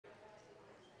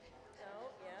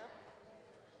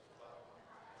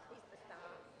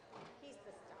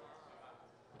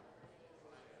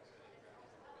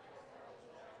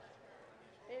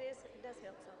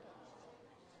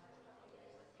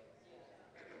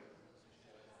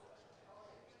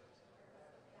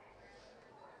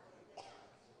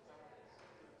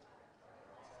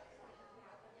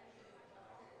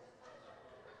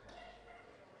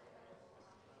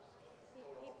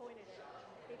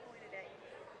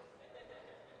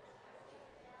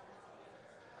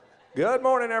Good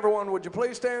morning, everyone. Would you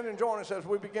please stand and join us as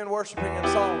we begin worshiping in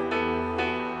song?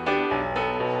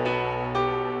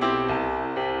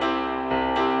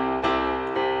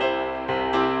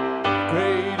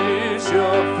 Great is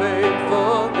your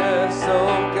faithfulness,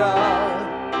 O God.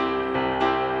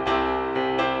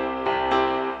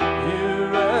 You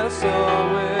wrestle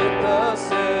with the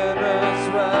sinner's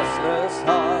restless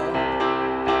heart.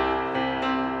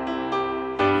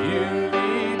 You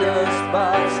lead us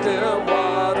by still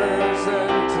waters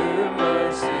into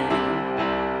mercy,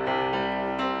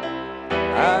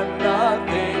 and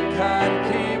nothing can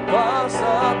keep us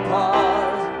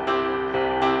apart.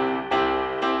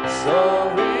 So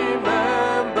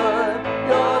remember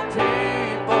your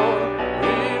people,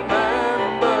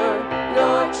 remember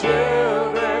your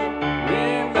children,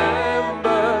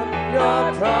 remember your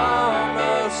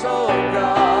promise, oh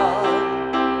God.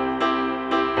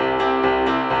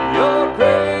 Your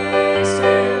grace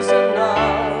is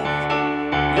enough,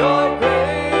 your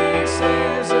grace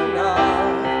is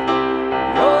enough,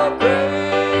 your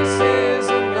grace is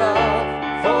enough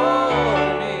for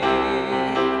me.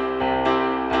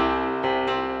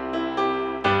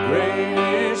 Great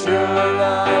is your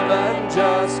love and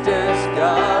justice,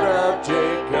 God of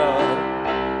Jacob.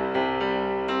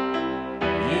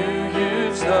 You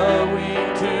use the weak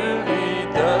to lead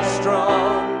the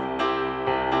strong.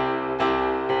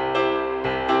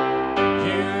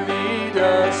 You lead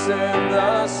us in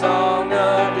the song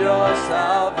of your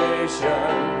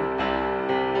salvation,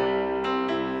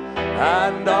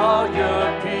 and all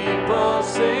your people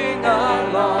sing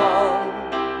along.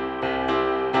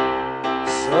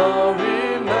 So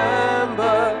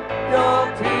remember your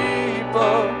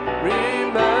people,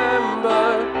 remember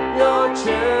your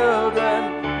children,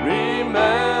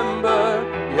 remember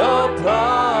your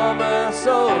promise,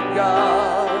 oh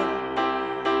God.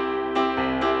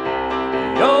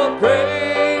 Your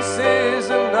grace is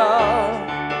enough,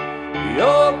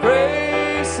 your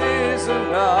grace is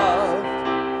enough,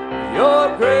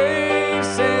 your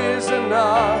grace is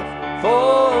enough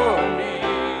for me.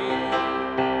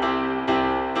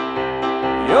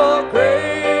 Your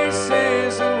grace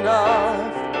is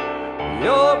enough,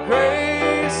 your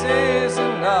grace is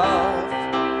enough,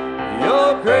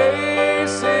 your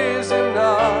grace is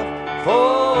enough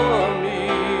for me.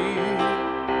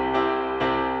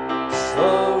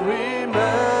 So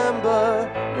remember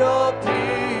your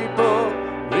people,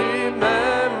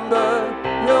 remember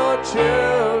your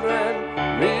children,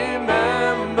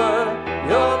 remember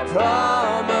your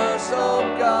promise, oh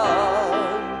God.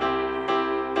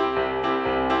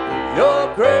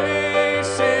 Your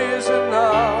grace is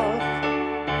enough,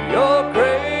 your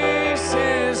grace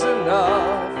is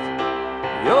enough,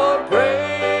 your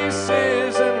grace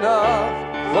is enough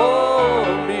for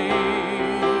me.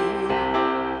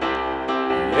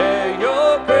 Yeah,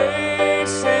 your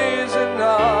grace is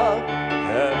enough,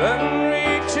 heaven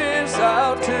reaches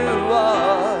out to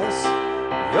us.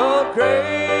 Your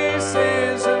grace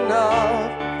is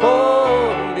enough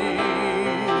for me.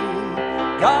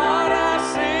 God,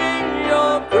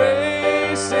 your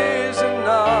grace is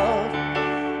enough.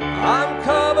 I'm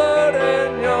covered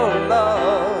in your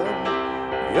love.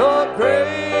 Your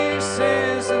grace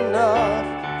is enough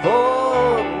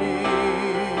for me.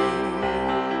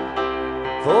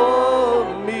 For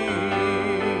me.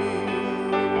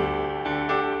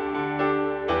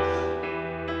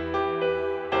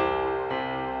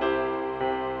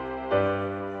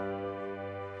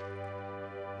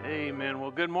 Amen.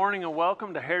 Well, good morning and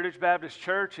welcome to Heritage Baptist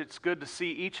Church. It's good to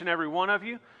see each and every one of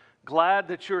you. Glad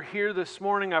that you're here this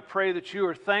morning. I pray that you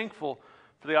are thankful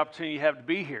for the opportunity you have to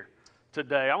be here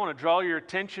today. I want to draw your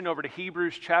attention over to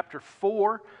Hebrews chapter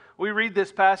 4. We read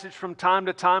this passage from time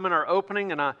to time in our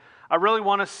opening, and I really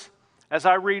want us, as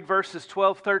I read verses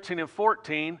 12, 13, and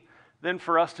 14, then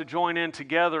for us to join in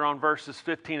together on verses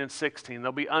 15 and 16.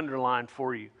 They'll be underlined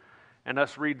for you, and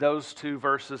us read those two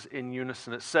verses in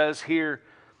unison. It says here,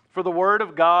 "For the word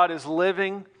of God is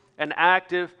living and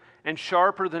active and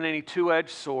sharper than any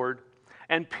two-edged sword,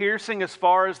 and piercing as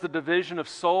far as the division of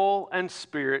soul and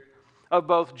spirit, of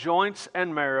both joints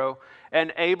and marrow,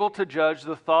 and able to judge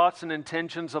the thoughts and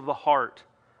intentions of the heart.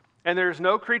 And there is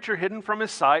no creature hidden from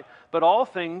his sight, but all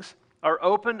things are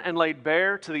open and laid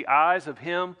bare to the eyes of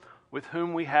him with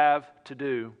whom we have to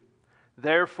do.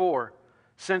 Therefore,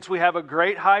 since we have a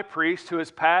great high priest who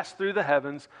has passed through the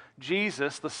heavens,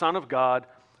 Jesus, the Son of God,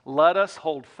 let us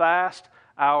hold fast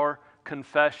our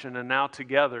confession." And now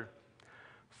together.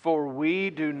 "For we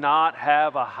do not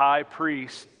have a high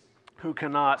priest who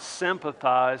cannot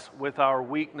sympathize with our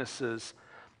weaknesses,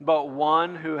 but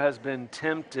one who has been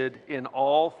tempted in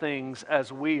all things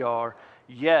as we are,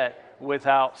 yet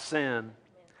without sin.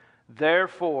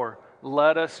 Therefore,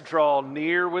 let us draw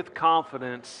near with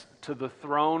confidence to the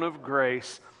throne of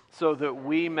grace, so that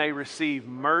we may receive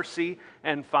mercy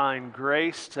and find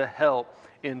grace to help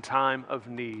in time of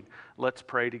need. Let's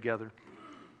pray together.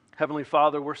 Heavenly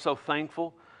Father, we're so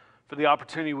thankful for the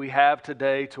opportunity we have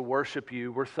today to worship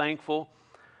you. We're thankful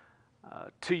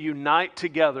to unite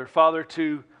together, Father,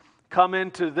 to come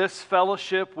into this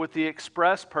fellowship with the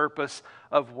express purpose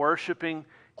of worshiping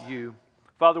you.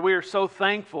 Father, we are so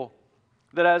thankful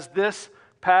that as this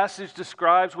passage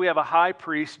describes, we have a high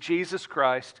priest, Jesus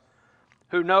Christ,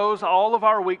 who knows all of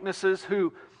our weaknesses,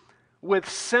 who with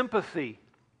sympathy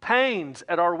pains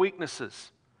at our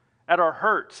weaknesses, at our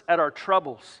hurts, at our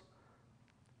troubles.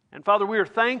 And Father, we are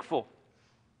thankful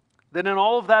that in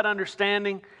all of that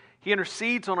understanding, He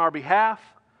intercedes on our behalf.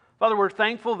 Father, we're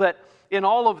thankful that in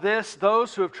all of this,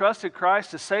 those who have trusted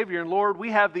Christ as Savior and Lord,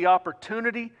 we have the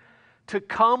opportunity to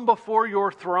come before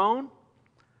your throne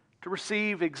to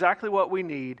receive exactly what we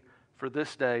need for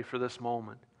this day, for this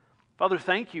moment. Father,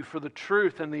 thank you for the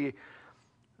truth and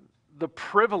the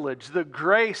privilege, the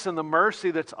grace and the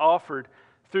mercy that's offered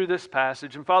through this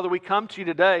passage. And Father, we come to you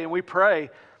today and we pray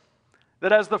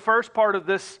that as the first part of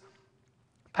this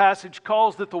passage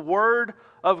calls, that the Word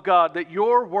of God, that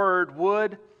your Word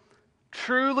would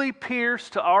truly pierce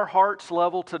to our heart's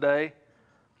level today.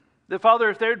 That Father,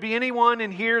 if there'd be anyone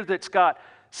in here that's got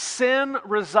sin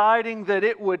residing, that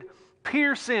it would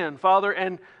pierce in, Father,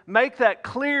 and make that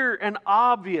clear and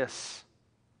obvious.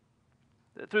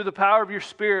 That through the power of your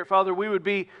Spirit, Father, we would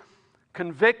be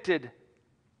convicted,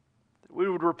 that we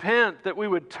would repent, that we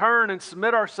would turn and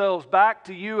submit ourselves back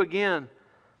to you again.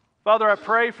 Father, I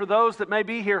pray for those that may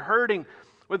be here hurting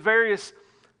with various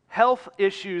health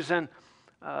issues and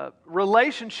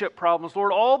relationship problems,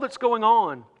 Lord, all that's going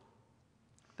on,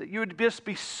 that you would just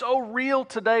be so real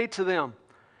today to them,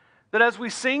 that as we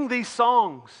sing these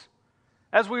songs,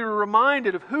 as we were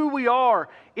reminded of who we are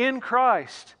in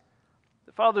Christ,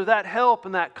 that, Father, that help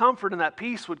and that comfort and that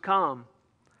peace would come.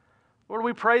 Lord,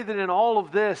 we pray that in all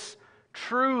of this,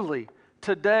 truly,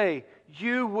 today,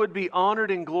 you would be honored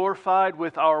and glorified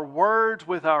with our words,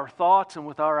 with our thoughts, and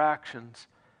with our actions.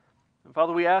 And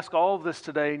Father, we ask all of this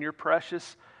today in your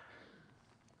precious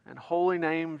and holy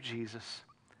name of Jesus.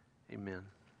 Amen.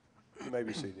 You may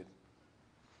be seated.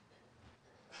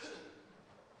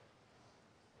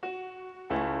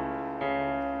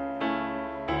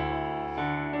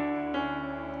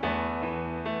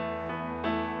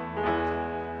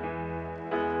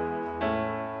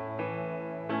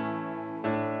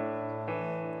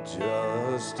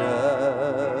 Just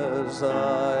as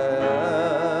I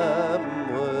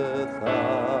am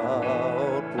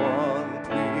without one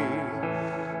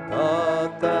plea,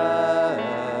 but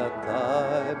that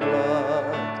thy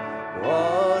blood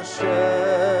was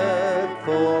shed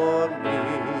for me,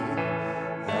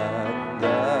 and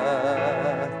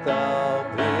that thou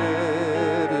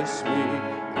biddest me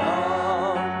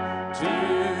come to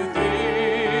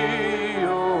thee,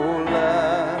 O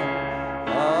Lamb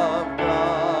of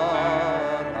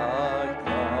God, I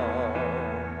come.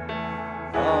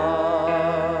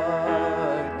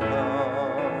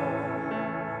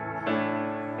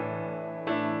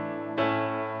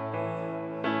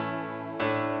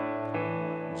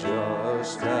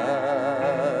 Just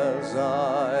as I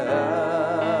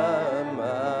am,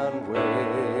 and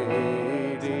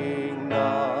waiting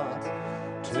not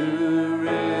to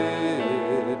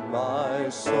rid my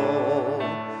soul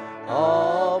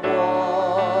of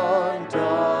one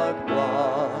dark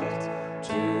blot,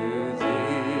 to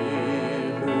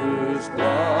thee whose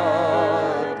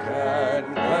blood can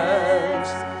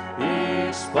cleanse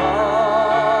each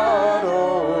spot,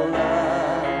 O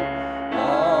Lamb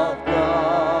of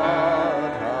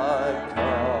God, I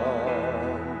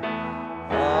come,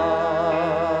 I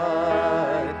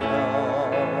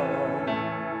come.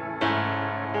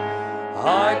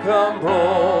 I come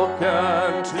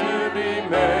broken to be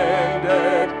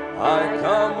mended, I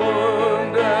come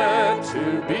wounded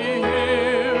to be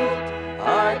healed,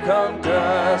 I come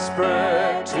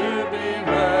desperate to be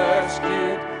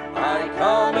rescued, I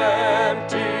come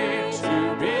empty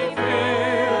to be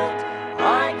filled,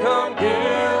 I come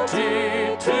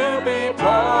guilty to be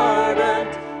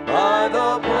pardoned by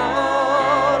the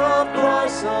blood of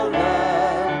Christ the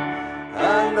Lamb,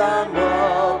 and I'm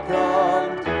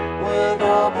welcomed with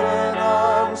open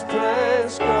arms,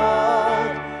 praise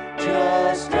God,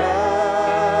 just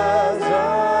as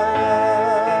I am.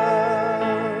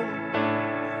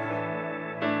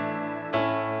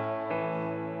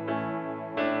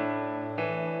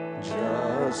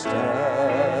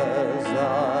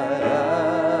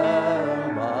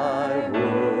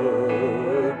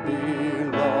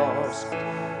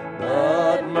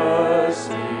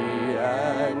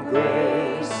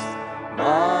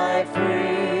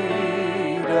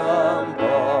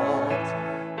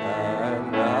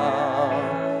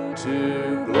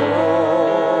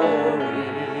 glory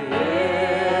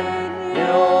in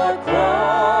your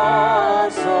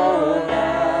cross, O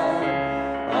Lamb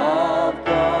of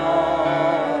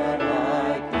God,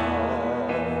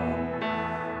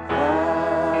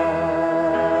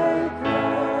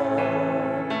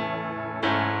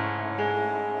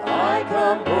 I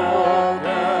come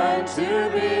broken to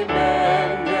be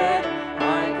mended.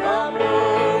 I come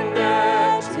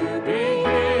wounded to be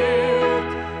healed.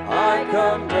 I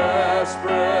come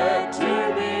desperate to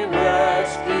be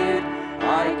rescued.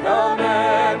 I come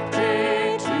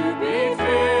empty to be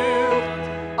filled.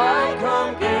 I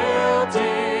come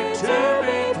guilty to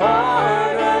be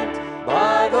pardoned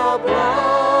by the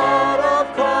blood of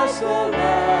Christ the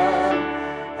Lamb.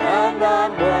 And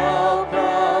I'm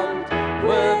welcomed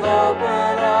with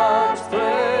open arms,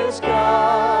 praise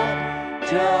God,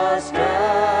 just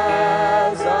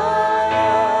as I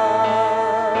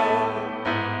am.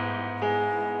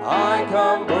 I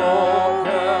come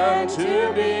broken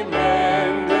to be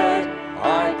mended.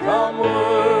 I come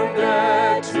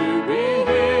wounded to be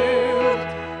healed.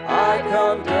 I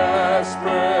come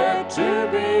desperate to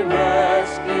be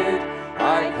rescued.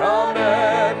 I come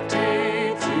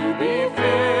empty to be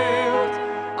filled.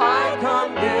 I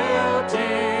come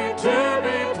guilty to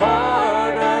be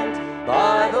pardoned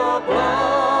by the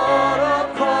blood of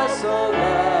Christ the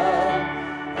Lamb.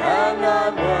 And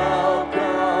I'm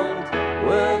welcomed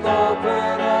with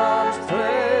open arms,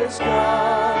 praise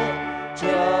God,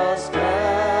 just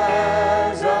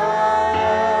as I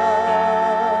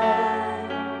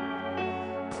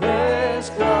am. Praise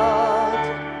God,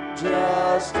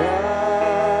 just as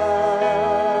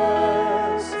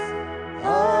I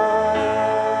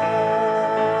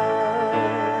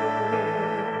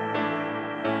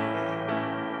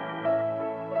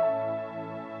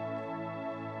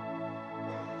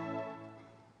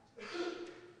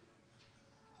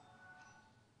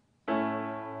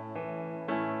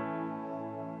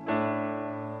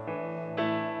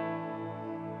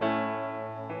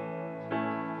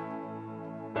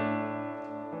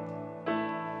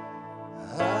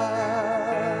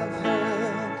I've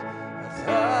heard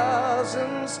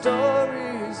 1,000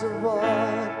 stories of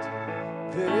what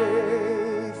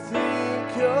they think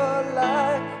you're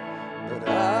like, but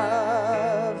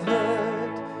I've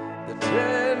heard the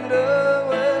tender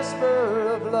whisper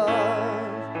of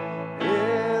love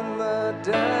in the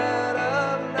dead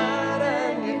of night,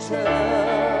 and you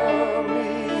tell me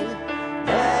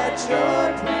that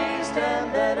you're pleased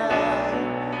and that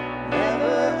I'm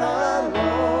never alone.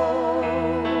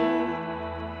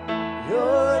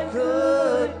 You're a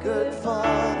good, good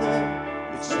Father.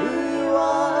 It's who you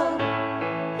are.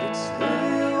 It's who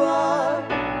you are.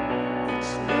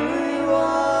 It's who you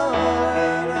are.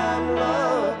 And I'm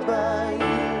loved by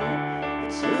you.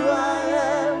 It's who I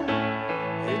am.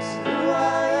 It's who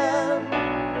I am.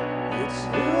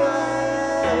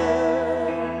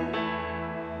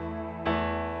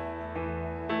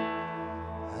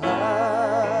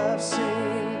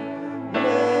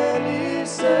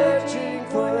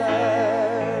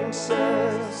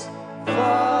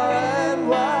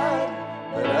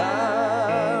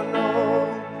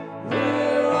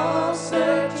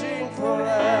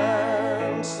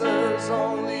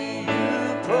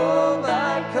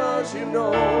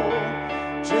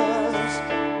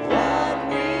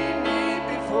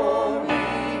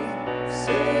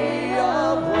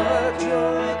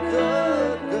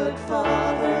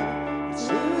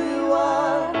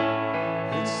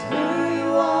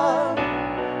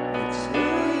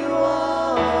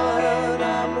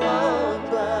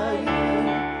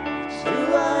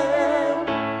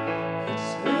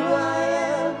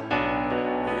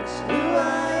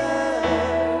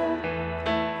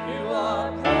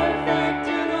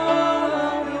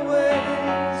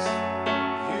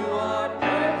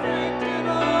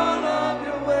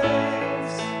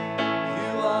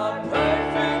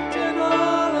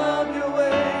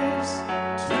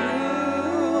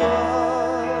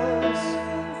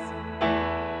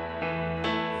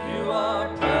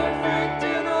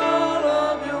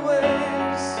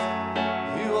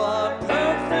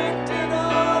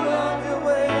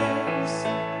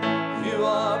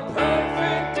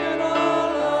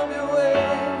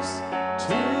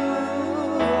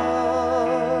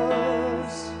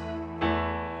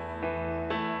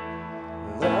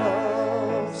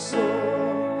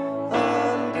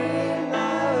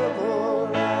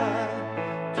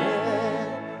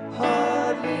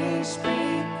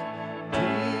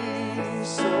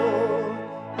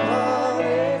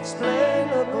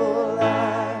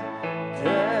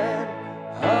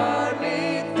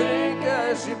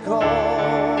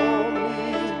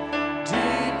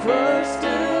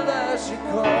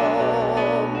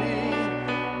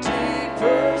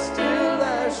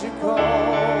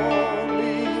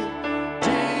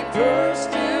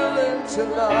 to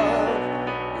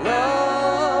love,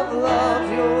 love,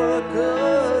 love. You're a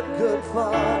good, good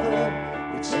Father.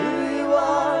 It's who you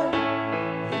are.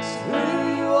 It's who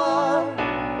you are.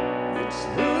 It's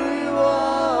who you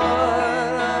are.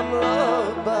 And I'm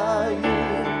loved by you.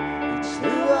 It's who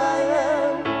I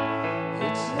am.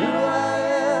 It's who I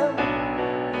am.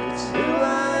 It's who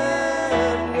I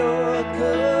am. You're a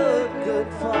good, good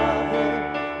Father.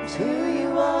 It's who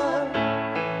you are.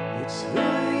 It's who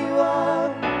you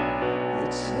are.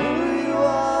 It's who you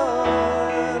are.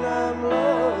 And I'm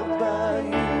loved by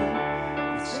you.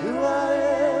 It's who I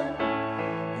am.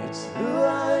 It's who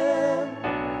I am.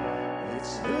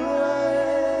 It's who I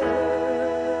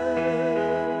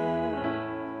am.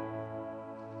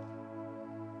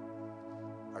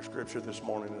 Our scripture this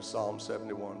morning is Psalm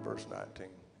 71, verse 19.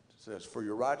 It says, "For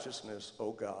your righteousness,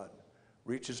 O God,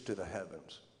 reaches to the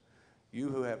heavens. You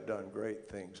who have done great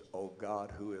things, O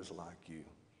God, who is like you?"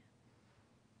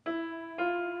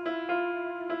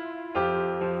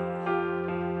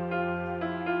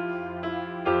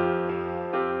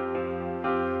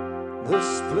 The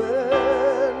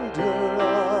splendor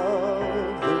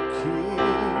of the King,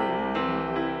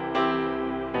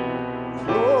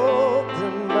 clothed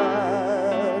in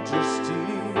majesty,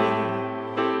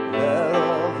 let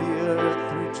all the earth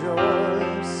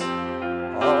rejoice,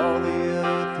 all the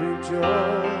earth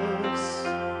rejoice.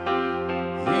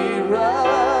 He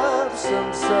wraps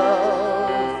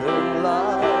himself in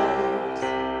light,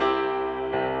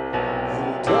 and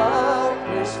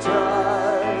darkness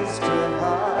tries to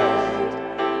hide,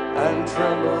 and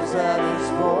trembles at his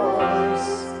voice,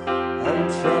 and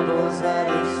trembles at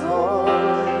his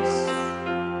voice.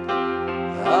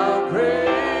 How great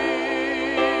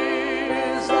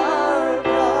is our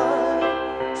God?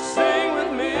 Sing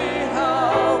with me,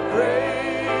 how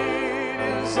great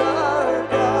is our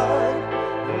God?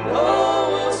 And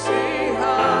all will see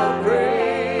how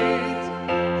great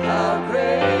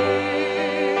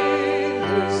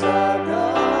is our God.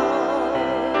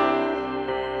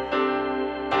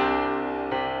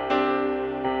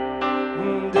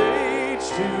 And age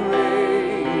to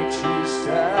age he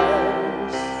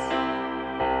stands,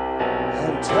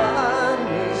 and time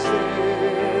is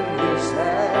in his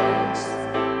hands,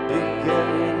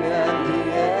 beginning and the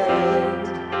end,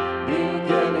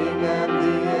 beginning and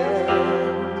the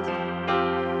end.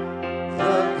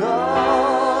 The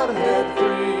Godhead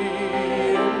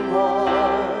three in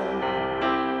one,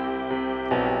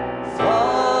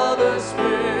 Father,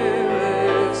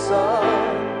 Spirit,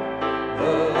 Son,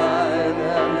 the Lion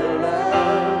and the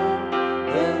Lamb.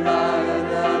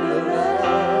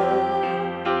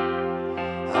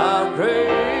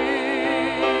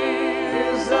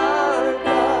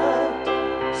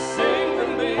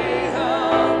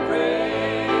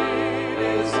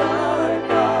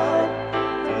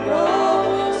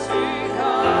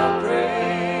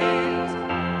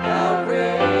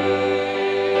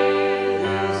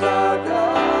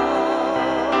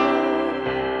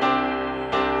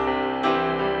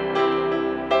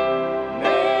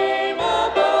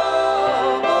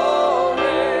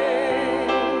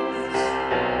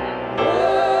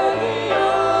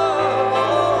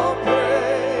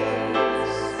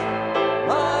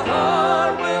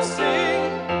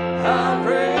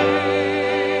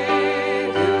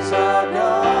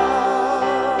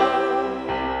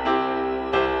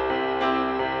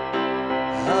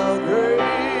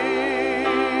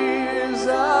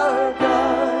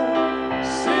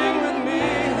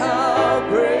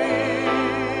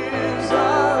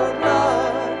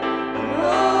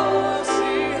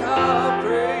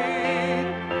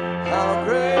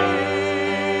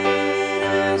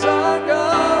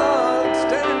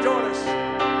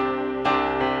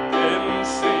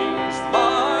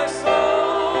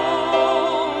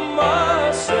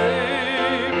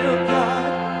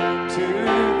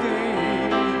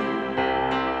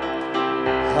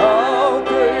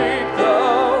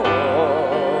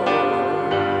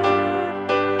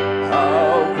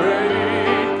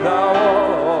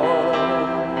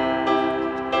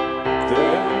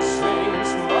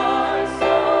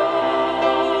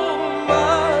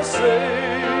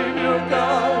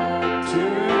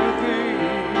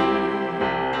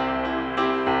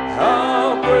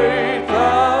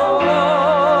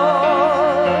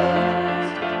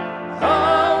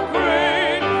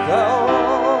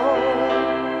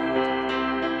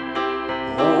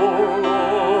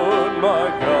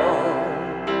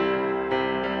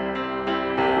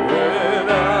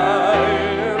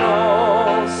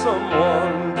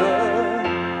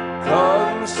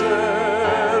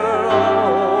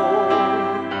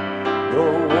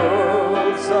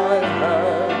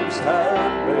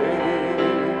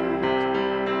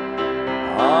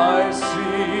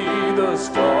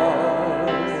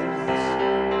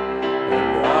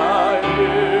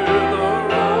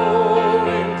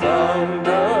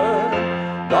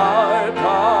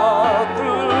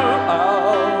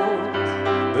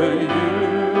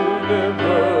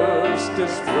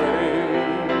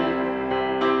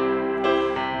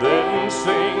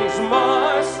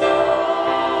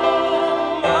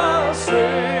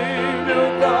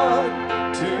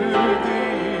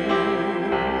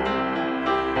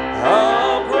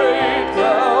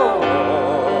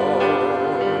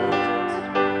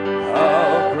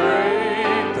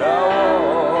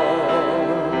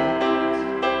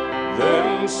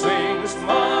 sings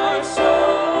my soul,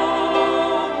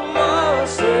 my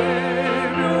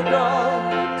Savior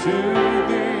God, to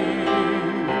thee.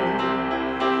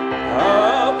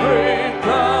 How great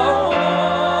thou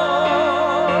art,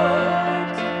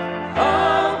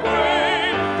 how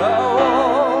great thou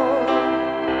art.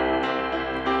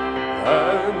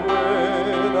 And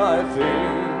when I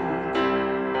think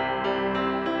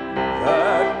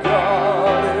that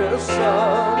God His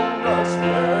Son must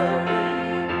Mary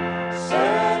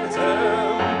sent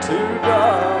Him to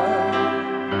die,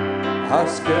 I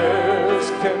scarce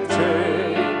can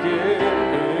take it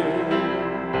in,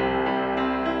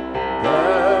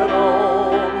 that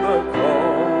on the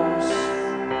cross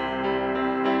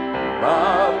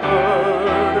my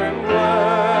burden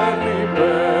gladly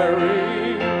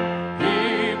bearing, He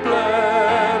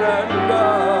bled and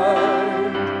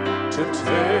died to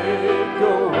take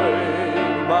away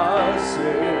my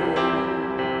sin.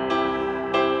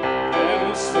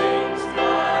 Then sings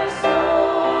my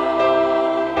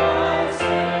soul, my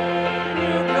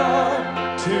Savior God,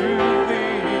 to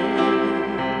thee.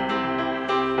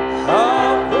 How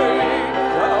great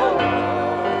thou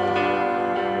art,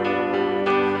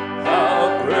 how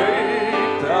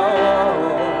great thou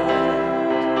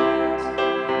art.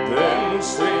 Then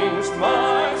sings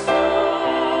my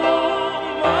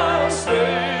soul, my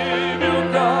Savior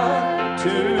God, to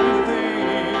thee.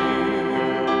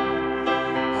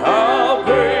 How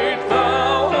great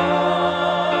thou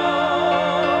art,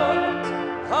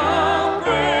 how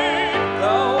great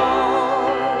thou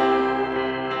art.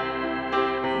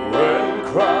 When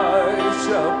Christ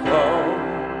shall come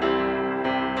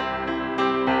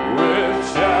with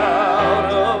shout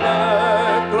of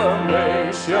acclamation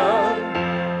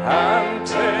and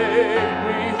take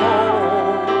me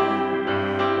home,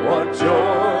 what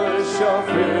joy shall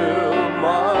fill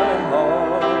my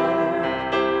heart.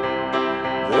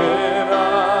 Then I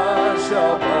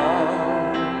shall bow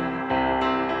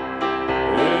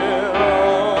in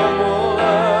humble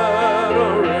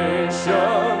adoration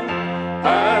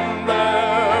and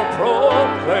there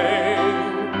proclaim,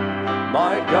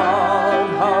 my God,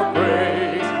 how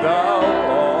great thou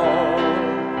art.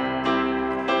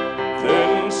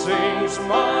 Then sings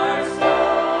my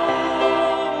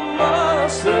soul, my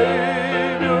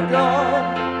Savior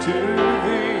God, to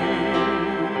thee.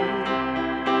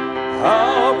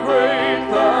 How great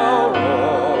thou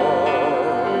art,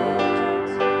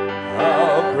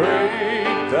 how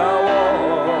great thou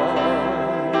art.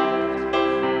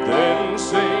 Then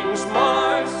sings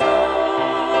my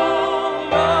soul,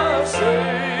 my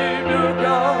Savior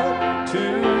God, to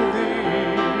thee.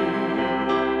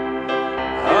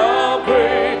 How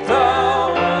great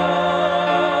thou art,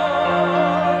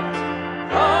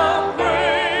 how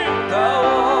great thou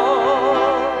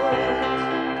art,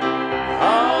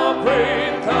 how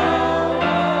great thou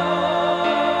art,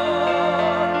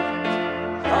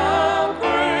 how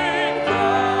great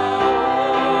thou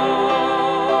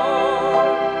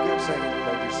art. Good singing, you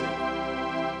may be seated.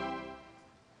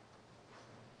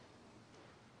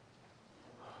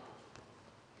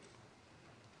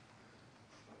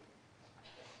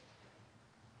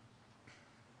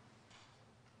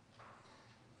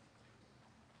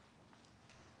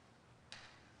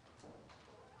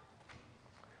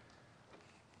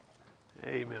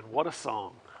 Amen. What a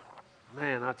song.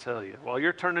 Man, I tell you. While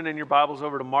you're turning in your Bibles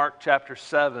over to Mark chapter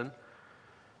 7,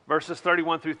 verses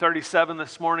 31 through 37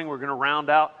 this morning, we're going to round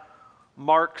out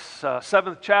Mark's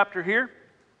 7th chapter here.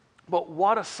 But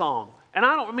what a song. And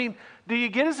do you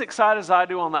get as excited as I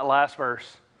do on that last verse?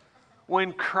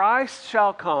 When Christ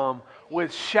shall come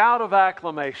with shout of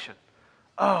acclamation.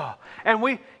 Oh, and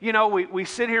we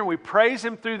sit here and we praise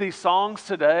Him through these songs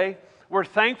today. We're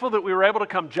thankful that we were able to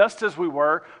come just as we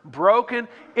were, broken,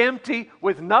 empty,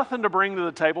 with nothing to bring to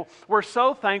the table. We're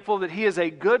so thankful that He is a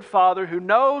good Father who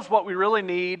knows what we really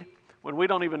need when we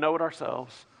don't even know it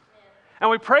ourselves. And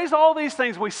we praise all these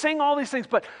things, we sing all these things,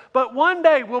 but one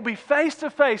day we'll be face to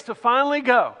face to finally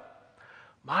go,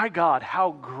 my God,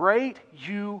 how great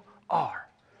you are.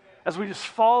 As we just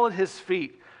fall at His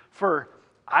feet for,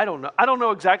 I don't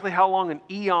know exactly how long an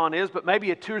eon is, but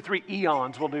maybe 2 or 3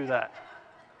 eons will do that.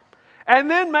 And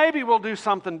then maybe we'll do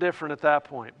something different at that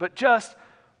point. But just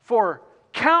for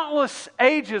countless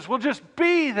ages, we'll just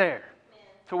be there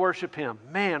to worship Him.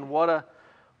 Man, what a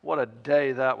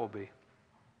day that will be.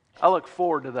 I look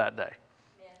forward to that day.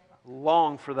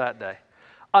 Long for that day.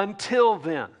 Until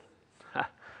then,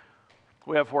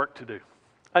 we have work to do.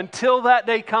 Until that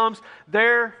day comes,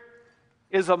 there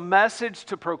is a message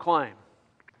to proclaim.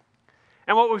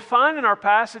 And what we find in our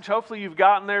passage, hopefully you've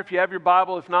gotten there if you have your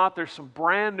Bible. If not, there's some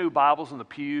brand new Bibles in the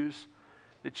pews.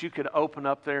 that you could open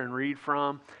up there and read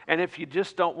from. And if you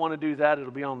just don't want to do that,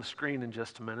 it'll be on the screen in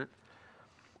just a minute.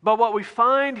 But what we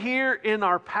find here in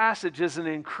our passage is an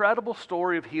incredible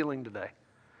story of healing today.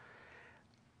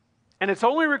 And it's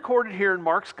only recorded here in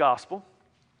Mark's gospel.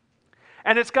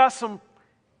 And it's got some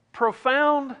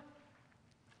profound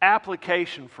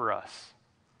application for us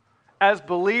as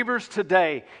believers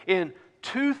today in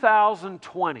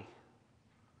 2020.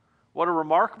 What a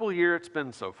remarkable year it's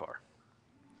been so far.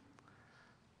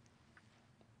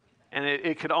 And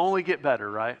it could only get better,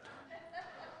 right?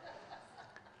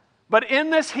 But in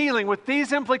this healing, with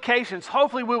these implications,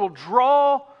 hopefully we will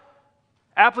draw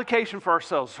application for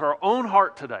ourselves, for our own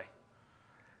heart today.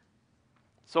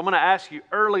 So I'm going to ask you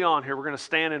early on here, we're going to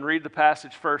stand and read the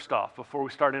passage first off before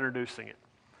we start introducing it.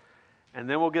 And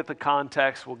then we'll get the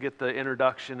context, we'll get the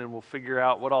introduction, and we'll figure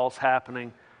out what all's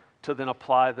happening to then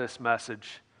apply this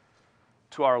message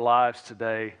to our lives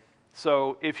today.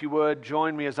 So if you would,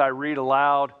 join me as I read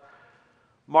aloud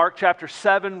Mark chapter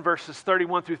 7, verses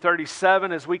 31 through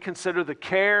 37, as we consider the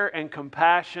care and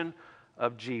compassion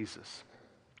of Jesus.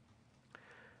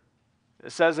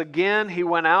 It says, "Again, he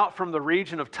went out from the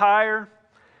region of Tyre,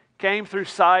 came through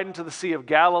Sidon to the Sea of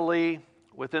Galilee,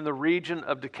 within the region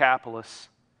of Decapolis.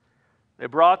 They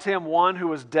brought to him one who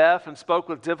was deaf and spoke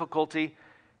with difficulty,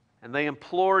 and they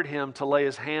implored him to lay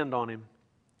his hand on him.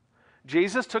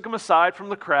 Jesus took him aside from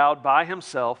the crowd by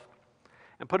himself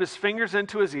and put his fingers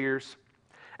into his ears,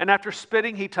 and after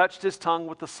spitting, he touched his tongue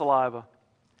with the saliva.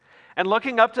 And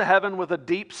looking up to heaven with a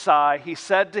deep sigh, he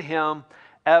said to him,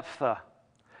 'Ephphatha,'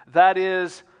 that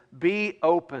is, be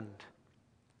opened.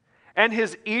 And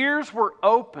his ears were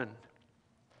opened,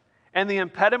 and the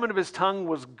impediment of his tongue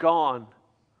was gone.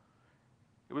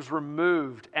 It was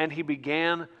removed, and he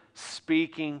began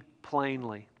speaking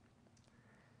plainly.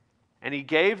 And he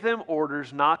gave them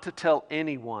orders not to tell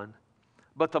anyone,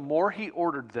 but the more he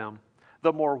ordered them,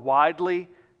 the more widely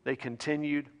they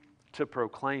continued to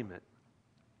proclaim it."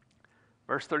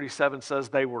 Verse 37 says,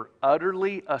 "They were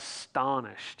utterly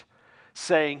astonished,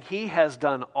 saying, 'He has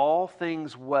done all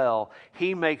things well.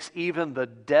 He makes even the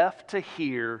deaf to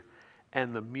hear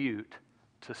and the mute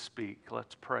to speak.'"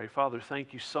 Let's pray. Father,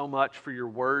 thank you so much for your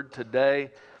word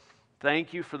today.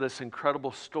 Thank you for this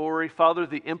incredible story. Father,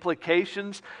 the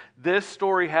implications this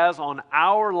story has on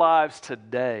our lives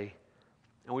today.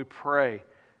 And we pray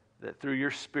that through your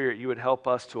Spirit you would help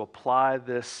us to apply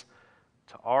this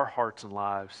to our hearts and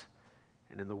lives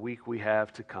and in the week we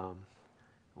have to come.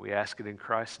 We ask it in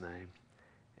Christ's name.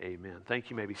 Amen. Thank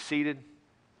you. You may be seated.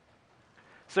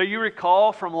 So you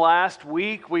recall from last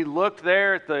week, we looked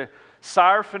there at the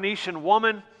Syrophoenician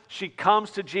woman. She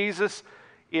comes to Jesus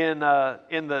in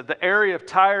the area of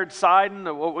Tyre and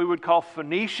Sidon, what we would call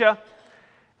Phoenicia.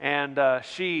 And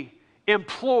she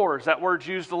implores, that word's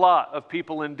used a lot of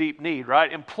people in deep need,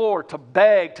 right? Implore, to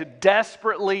beg, to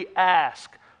desperately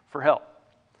ask for help.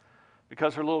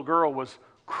 Because her little girl was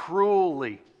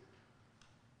cruelly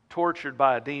tortured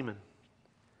by a demon.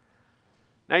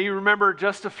 Now you remember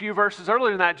just a few verses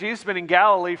earlier than that, Jesus has been in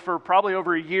Galilee for probably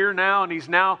over a year now, and he's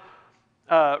now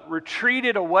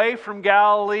retreated away from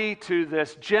Galilee to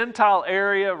this Gentile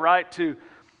area, right, to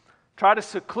try to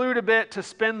seclude a bit, to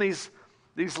spend these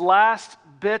last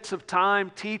bits of time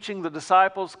teaching the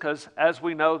disciples, because as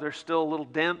we know, they're still a little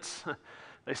dense.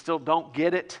 They still don't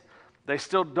get it. They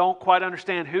still don't quite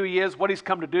understand who he is, what he's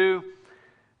come to do,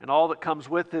 and all that comes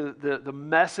with the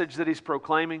message that he's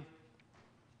proclaiming.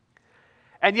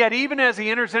 And yet, even as he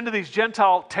enters into these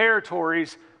Gentile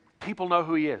territories, people know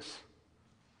who he is.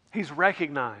 He's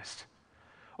recognized.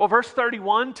 Well, verse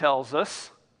 31 tells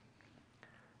us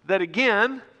that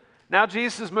again, now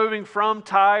Jesus is moving from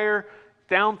Tyre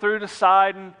down through to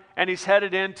Sidon, and he's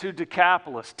headed into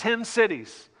Decapolis, 10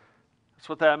 cities. That's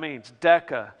what that means,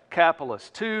 Decapolis,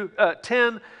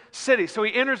 10 cities. So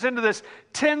he enters into this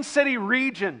 10-city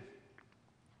region.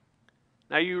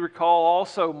 Now you recall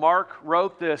also Mark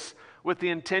wrote this with the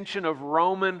intention of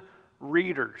Roman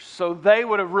readers. So they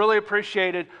would have really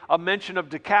appreciated a mention of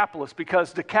Decapolis,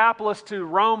 because Decapolis to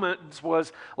Romans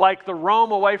was like the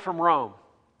Rome away from Rome.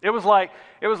 It was like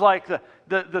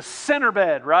the center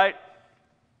bed, right?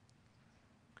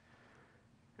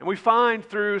 And we find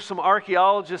through some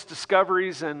archaeologist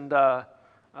discoveries and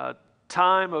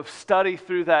time of study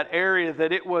through that area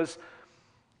that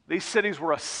these cities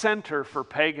were a center for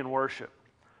pagan worship,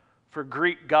 for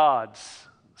Greek gods.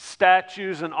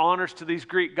 Statues and honors to these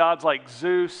Greek gods like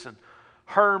Zeus and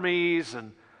Hermes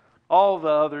and all the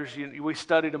others. We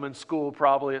studied them in school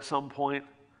probably at some point.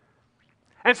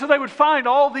 And so they would find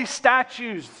all these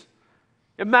statues.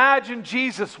 Imagine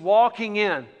Jesus walking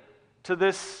in to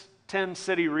this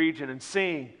 10-city region and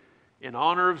seeing, in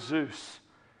honor of Zeus,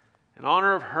 in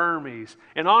honor of Hermes,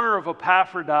 in honor of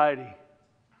Aphrodite.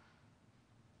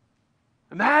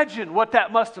 Imagine what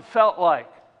that must have felt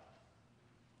like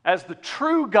as the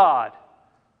true God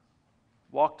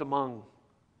walked among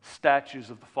statues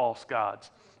of the false gods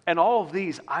and all of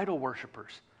these idol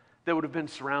worshipers that would have been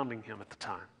surrounding him at the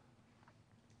time.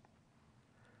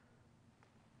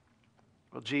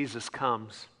 Well, Jesus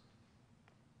comes.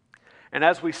 And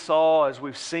as we saw, as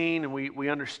we've seen, and we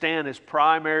understand, his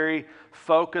primary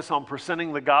focus on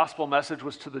presenting the gospel message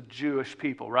was to the Jewish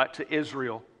people, right? To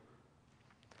Israel.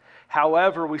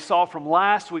 However, we saw from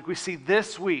last week, we see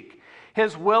this week,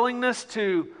 his willingness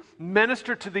to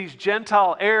minister to these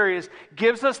Gentile areas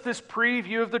gives us this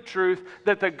preview of the truth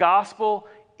that the gospel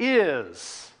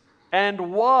is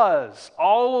and was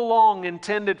all along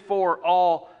intended for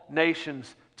all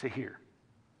nations to hear.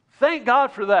 Thank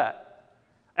God for that.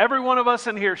 Every one of us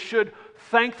in here should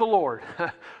thank the Lord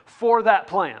for that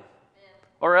plan.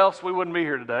 Or else we wouldn't be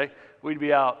here today. We'd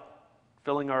be out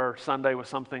filling our Sunday with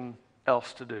something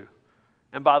else to do.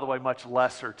 And by the way, much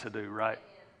lesser to do, right?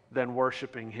 Than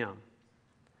worshiping him.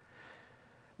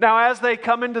 Now, as they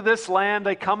come into this land,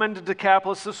 they come into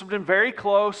Decapolis. This would have been very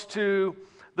close to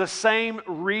the same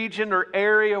region or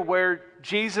area where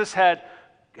Jesus had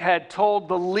told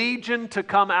the legion to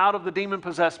come out of the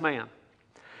demon-possessed man.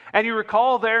 And you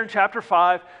recall there in chapter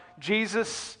 5,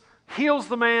 Jesus heals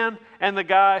the man, and the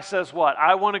guy says what?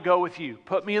 I want to go with you.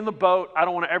 Put me in the boat. I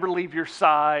don't want to ever leave your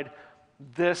side.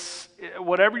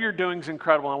 Whatever you're doing is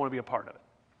incredible. I want to be a part of it.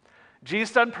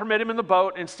 Jesus doesn't permit him in the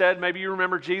boat. Instead, maybe you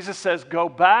remember, Jesus says, go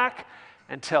back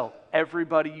and tell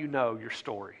everybody you know your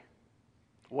story.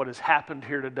 What has happened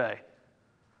here today.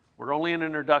 We're only an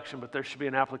introduction, but there should be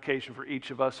an application for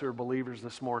each of us who are believers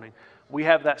this morning. We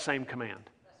have that same command.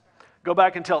 Go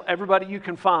back and tell everybody you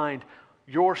can find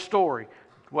your story,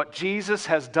 what Jesus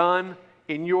has done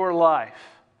in your life.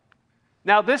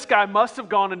 Now, this guy must have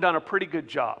gone and done a pretty good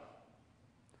job.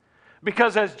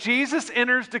 Because as Jesus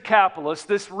enters Decapolis,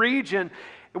 this region,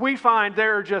 we find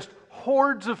there are just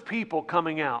hordes of people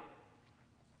coming out.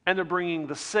 And they're bringing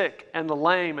the sick and the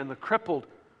lame and the crippled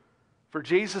for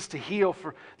Jesus to heal.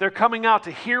 They're coming out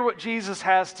to hear what Jesus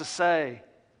has to say.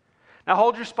 Now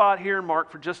hold your spot here in Mark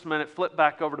for just a minute. Flip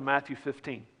back over to Matthew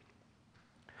 15.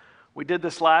 We did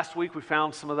this last week. We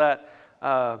found some of that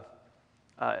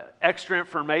extra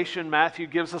information. Matthew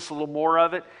gives us a little more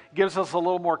of it. Gives us a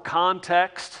little more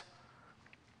context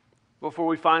before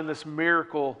we find this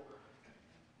miracle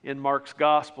in Mark's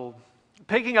gospel.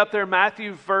 Picking up there,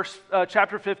 Matthew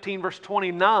chapter 15, verse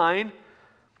 29,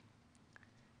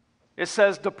 it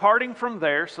says, departing from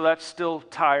there, so that's still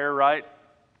Tyre, right?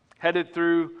 Headed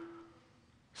through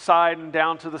Sidon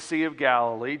down to the Sea of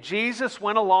Galilee. Jesus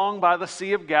went along by the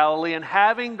Sea of Galilee, and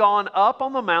having gone up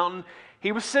on the mountain,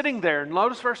 he was sitting there. And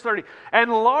notice verse 30.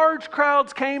 And large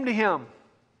crowds came to him,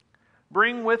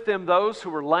 bringing with them those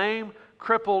who were lame,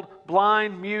 crippled,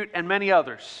 blind, mute, and many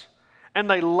others. And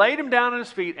they laid him down at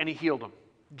his feet, and he healed them.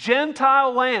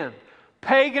 Gentile land,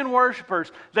 pagan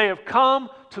worshipers, they have come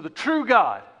to the true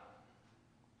God.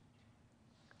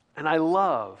 And I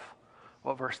love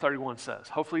what verse 31 says.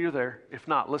 Hopefully you're there. If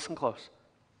not, listen close.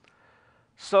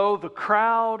 So the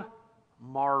crowd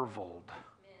marveled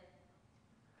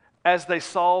as they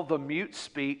saw the mute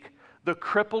speak, the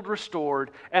crippled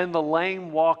restored, and the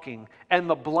lame walking, and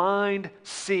the blind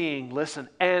seeing. Listen,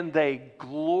 and they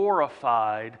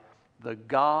glorified the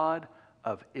God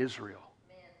of Israel.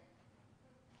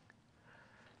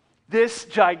 This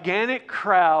gigantic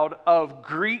crowd of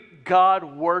Greek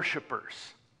God worshipers.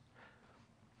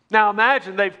 Now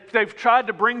imagine they've tried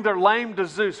to bring their lame to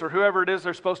Zeus or whoever it is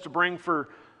they're supposed to bring for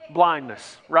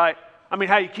blindness, right? I mean,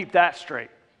 how do you keep that straight?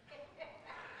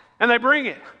 And they bring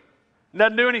it.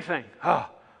 Doesn't do anything. Oh,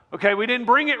 okay, we didn't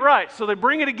bring it right, so they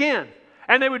bring it again.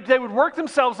 And they would work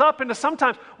themselves up into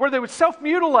sometimes where they would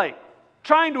self-mutilate,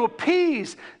 trying to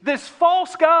appease this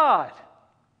false god.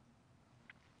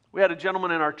 We had a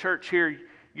gentleman in our church here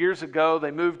years ago.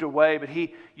 They moved away, but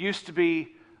he used to be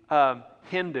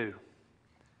Hindu.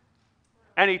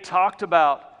 And he talked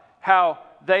about how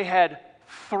they had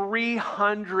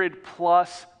 300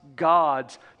 plus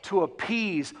gods to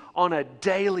appease on a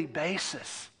daily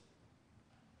basis.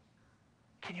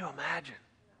 Can you imagine?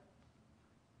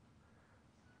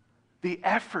 The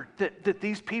effort that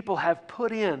these people have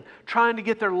put in trying to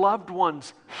get their loved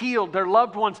ones healed, their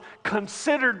loved ones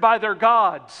considered by their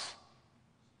gods.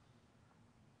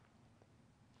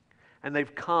 And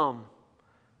they've come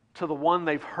to the one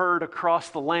they've heard across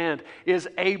the land is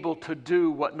able to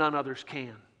do what none others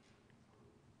can.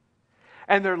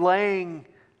 And they're laying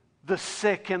the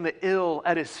sick and the ill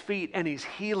at his feet, and he's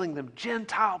healing them.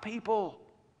 Gentile people.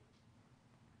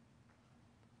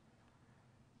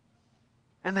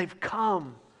 And they've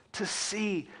come to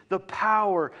see the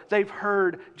power they've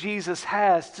heard Jesus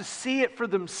has, to see it for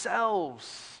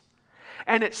themselves.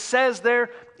 And it says there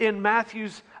in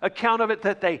Matthew's account of it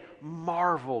that they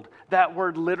marveled. That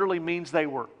word literally means they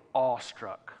were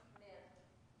awestruck.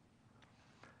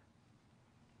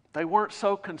 They weren't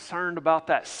so concerned about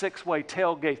that 6-way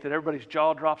tailgate that everybody's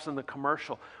jaw drops in the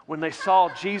commercial. When they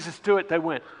saw Jesus do it, they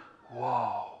went,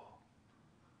 whoa.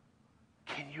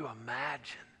 Can you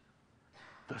imagine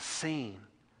the scene?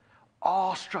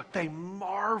 Awestruck, they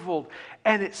marveled.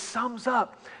 And it sums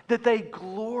up that they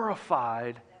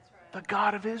glorified the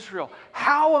God of Israel.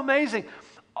 How amazing.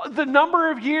 The number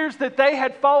of years that they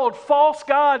had followed false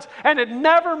gods and had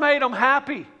never made them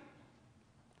happy.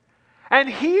 And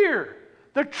here,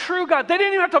 the true God, they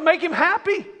didn't even have to make him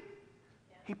happy.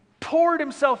 He poured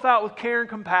himself out with care and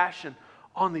compassion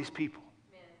on these people.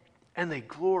 And they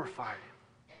glorified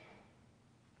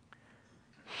him.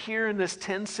 Here in this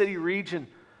 10-city region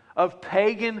of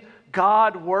pagan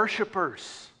God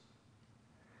worshipers,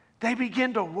 they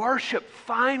begin to worship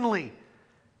finally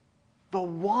the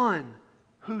one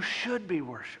who should be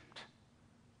worshiped.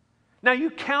 Now you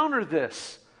counter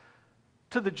this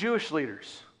to the Jewish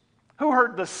leaders who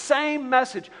heard the same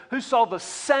message, who saw the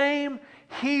same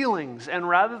healings, and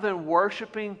rather than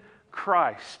worshiping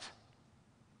Christ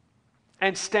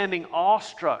and standing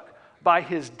awestruck by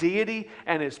his deity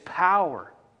and his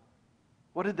power,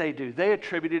 what did they do? They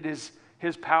attributed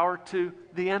his power to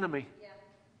the enemy. Yeah.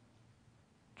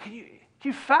 Can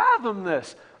you fathom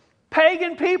this?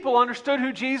 Pagan people understood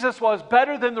who Jesus was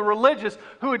better than the religious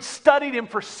who had studied him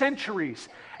for centuries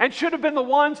and should have been the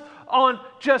ones on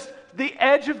just the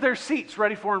edge of their seats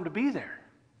ready for him to be there.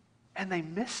 And they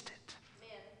missed it.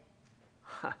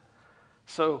 Man.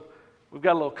 So we've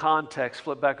got a little context.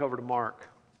 Flip back over to Mark.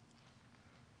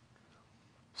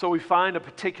 So we find a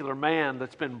particular man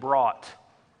that's been brought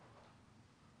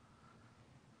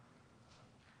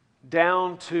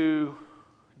down to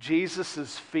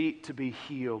Jesus' feet to be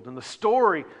healed. And the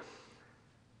story,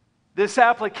 this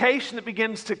application that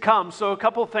begins to come. So a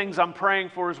couple of things I'm praying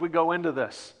for as we go into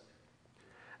this.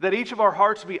 That each of our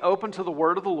hearts be open to the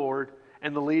word of the Lord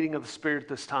and the leading of the Spirit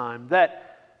this time.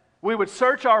 That we would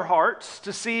search our hearts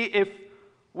to see if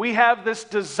we have this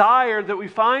desire that we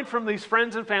find from these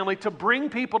friends and family to bring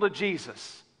people to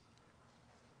Jesus.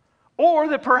 Or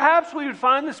that perhaps we would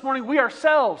find this morning we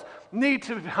ourselves need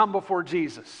to come before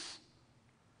Jesus.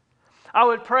 I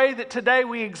would pray that today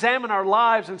we examine our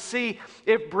lives and see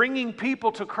if bringing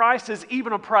people to Christ is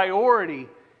even a priority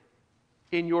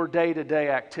in your day-to-day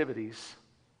activities.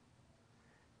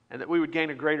 And that we would gain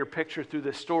a greater picture through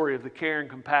this story of the care and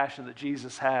compassion that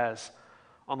Jesus has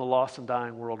on the lost and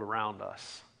dying world around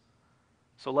us.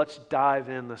 So let's dive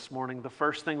in this morning. The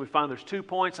first thing we find, there's 2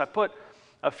 points. I put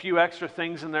a few extra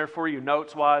things in there for you,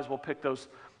 notes-wise. We'll pick those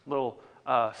little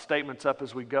statements up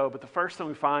as we go. But the first thing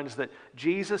we find is that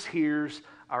Jesus hears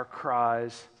our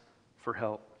cries for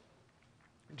help.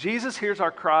 Jesus hears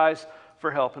our cries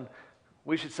for help. And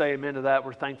we should say amen to that.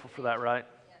 We're thankful for that, right?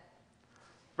 Yeah.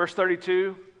 Verse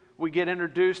 32, we get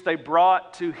introduced. They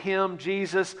brought to him,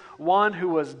 Jesus, one who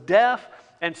was deaf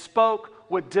and spoke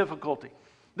with difficulty.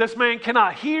 This man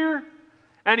cannot hear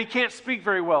and he can't speak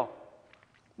very well.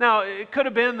 Now, it could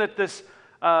have been that this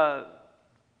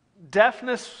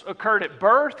deafness occurred at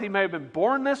birth. He may have been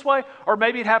born this way, or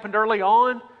maybe it happened early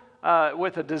on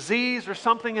with a disease or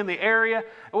something in the area.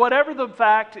 Whatever the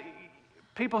fact,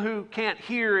 people who can't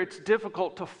hear, it's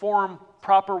difficult to form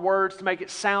proper words to make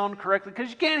it sound correctly because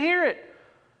you can't hear it.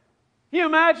 You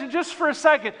imagine just for a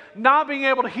second not being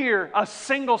able to hear a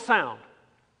single sound.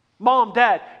 Mom,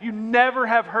 Dad, you never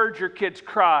have heard your kids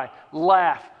cry,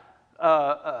 laugh,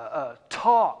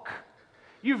 talk.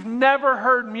 You've never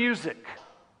heard music.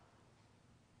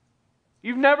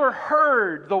 You've never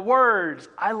heard the words,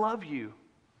 I love you.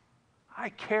 I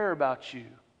care about you.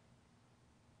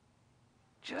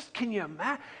 Just can you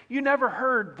imagine? You never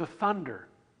heard the thunder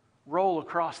roll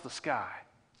across the sky.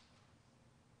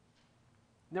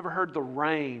 Never heard the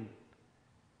rain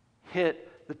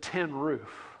hit the tin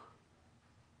roof.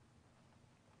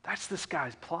 That's this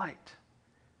guy's plight.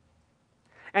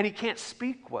 And he can't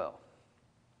speak well.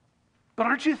 But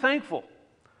aren't you thankful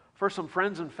for some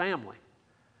friends and family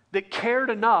that cared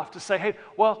enough to say, hey,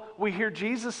 well, we hear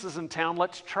Jesus is in town,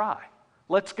 let's try.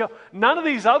 Let's go. None of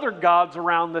these other gods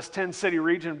around this 10-city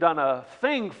region have done a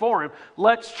thing for him.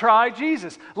 Let's try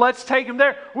Jesus. Let's take him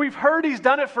there. We've heard he's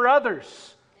done it for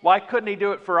others. Why couldn't he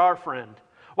do it for our friend?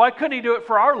 Why couldn't he do it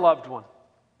for our loved one?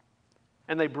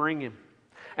 And they bring him.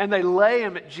 And they lay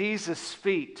him at Jesus'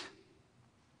 feet.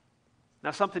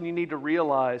 Now, something you need to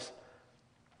realize,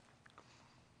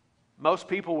 Most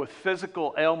people with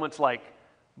physical ailments like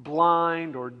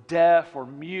blind or deaf or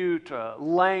mute,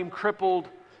 lame, crippled,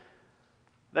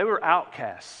 they were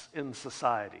outcasts in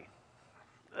society.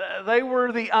 They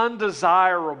were the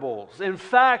undesirables. In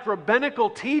fact,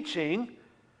 rabbinical teaching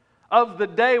of the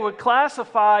day would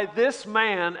classify this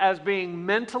man as being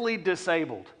mentally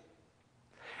disabled.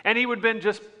 And he would have been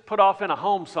just put off in a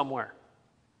home somewhere.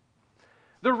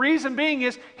 The reason being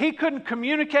is he couldn't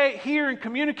hear and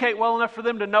communicate well enough for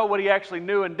them to know what he actually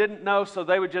knew and didn't know, so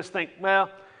they would just think, well,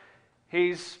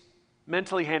 he's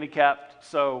mentally handicapped,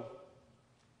 so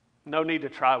no need to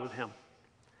try with him.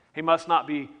 He must not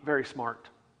be very smart.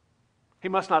 He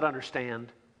must not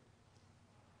understand.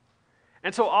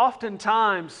 And so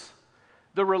oftentimes,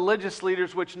 the religious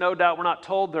leaders, which no doubt we're not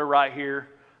told they're right here,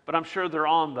 but I'm sure they're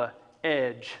on the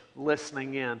edge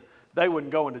listening in. They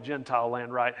wouldn't go into Gentile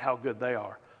land, right, how good they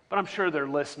are. But I'm sure they're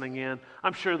listening in.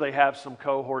 I'm sure they have some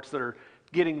cohorts that are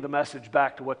getting the message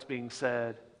back to what's being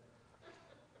said.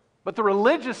 But the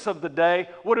religious of the day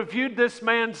would have viewed this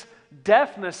man's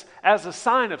deafness as a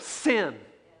sign of sin,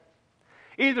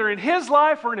 either in his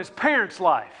life or in his parents'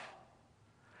 life.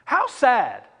 How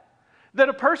sad that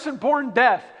a person born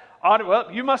deaf, well,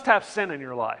 you must have sin in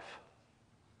your life.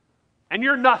 And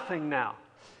you're nothing now.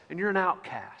 And you're an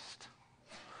outcast.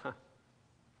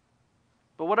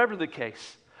 But whatever the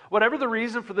case, whatever the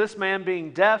reason for this man being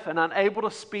deaf and unable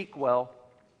to speak well,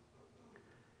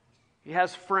 he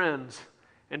has friends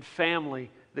and family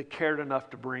that cared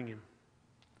enough to bring him.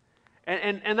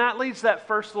 And that leads to that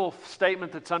first little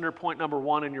statement that's under point number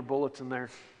 1 in your bulletin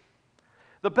there.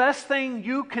 The best thing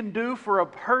you can do for a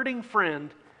hurting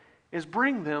friend is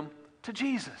bring them to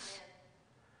Jesus.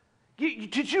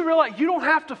 Did you realize you don't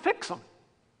have to fix them?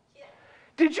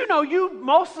 Did you know you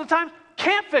most of the time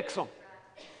can't fix them?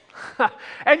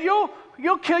 And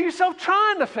you'll kill yourself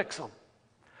trying to fix them.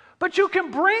 But you can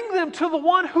bring them to the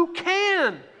one who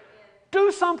can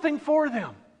do something for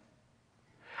them.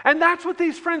 And that's what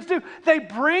these friends do. They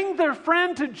bring their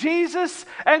friend to Jesus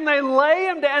and they lay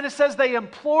him down. And it says they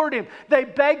implored him. They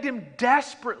begged him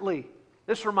desperately.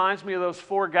 This reminds me of those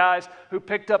 4 guys who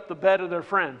picked up the bed of their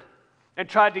friend and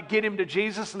tried to get him to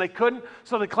Jesus, and they couldn't.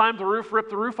 So they climbed the roof, ripped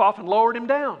the roof off, and lowered him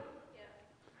down.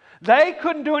 They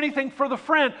couldn't do anything for the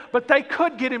friend, but they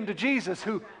could get him to Jesus,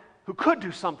 who could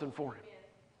do something for him.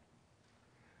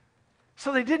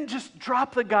 So they didn't just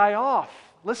drop the guy off.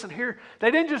 Listen here, they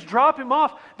didn't just drop him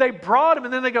off. They brought him,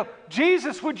 and then they go,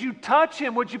 Jesus, would you touch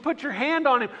him? Would you put your hand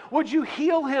on him? Would you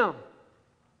heal him?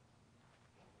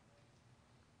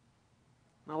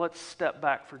 Now let's step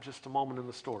back for just a moment in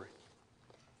the story.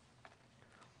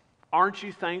 Aren't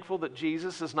you thankful that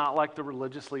Jesus is not like the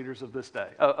religious leaders of this day,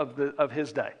 of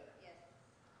his day? Yes.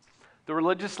 The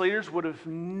religious leaders would have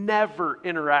never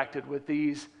interacted with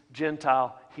these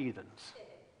Gentile heathens.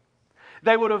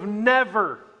 They would have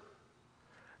never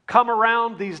come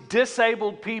around these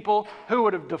disabled people who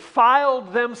would have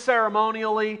defiled them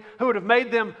ceremonially, who would have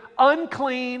made them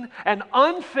unclean and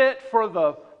unfit for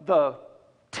the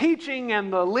teaching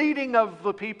and the leading of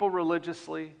the people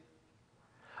religiously.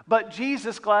 But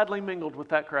Jesus gladly mingled with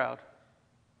that crowd.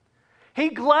 He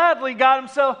gladly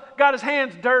got his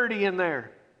hands dirty in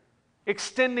there,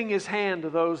 extending his hand to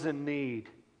those in need.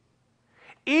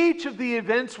 Each of the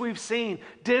events we've seen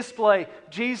display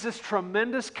Jesus'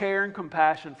 tremendous care and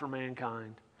compassion for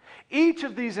mankind. Each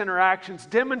of these interactions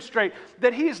demonstrate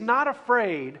that he is not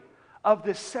afraid of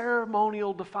this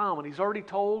ceremonial defilement. He's already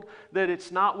told that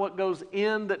it's not what goes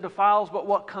in that defiles, but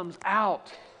what comes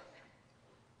out.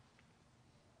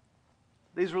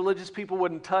 These religious people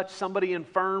wouldn't touch somebody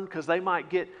infirm because they might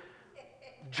get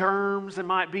germs and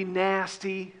might be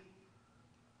nasty.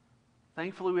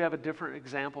 Thankfully, we have a different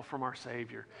example from our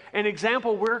Savior. An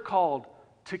example we're called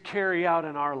to carry out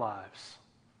in our lives.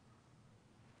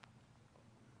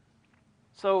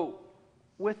 So,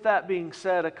 with that being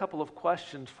said, a couple of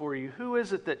questions for you. Who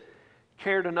is it that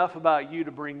cared enough about you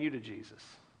to bring you to Jesus?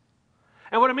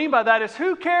 And what I mean by that is,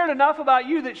 who cared enough about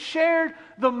you that shared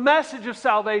the message of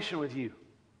salvation with you?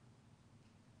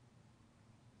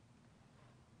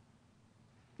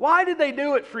 Why did they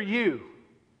do it for you?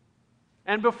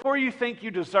 And before you think you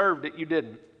deserved it, you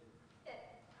didn't.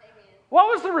 What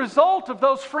was the result of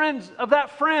those friends, of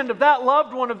that friend, of that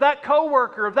loved one, of that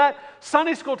coworker, of that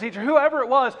Sunday school teacher, whoever it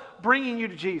was, bringing you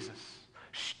to Jesus?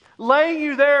 Laying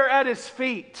you there at his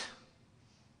feet.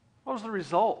 What was the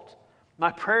result?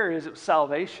 My prayer is it was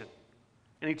salvation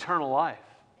and eternal life.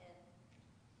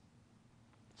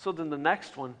 So then the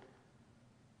next one,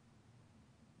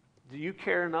 do you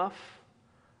care enough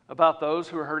about those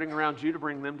who are hurting around you to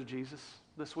bring them to Jesus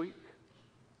this week?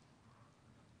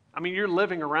 I mean, you're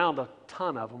living around a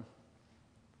ton of them.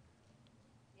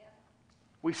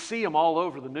 We see them all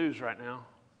over the news right now.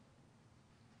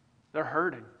 They're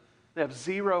hurting. They have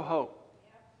zero hope.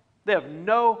 They have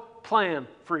no plan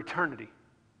for eternity.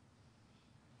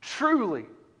 Truly,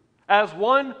 as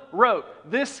one wrote,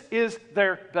 this is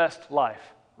their best life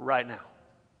right now.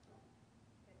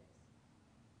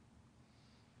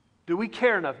 Do we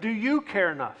care enough? Do you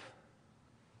care enough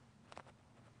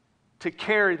to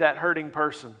carry that hurting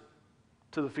person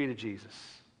to the feet of Jesus?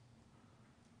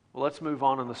 Well, let's move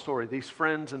on in the story. These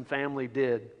friends and family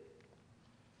did.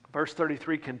 Verse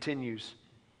 33 continues.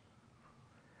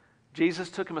 Jesus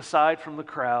took him aside from the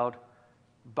crowd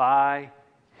by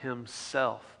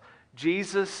himself.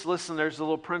 Jesus, listen, there's a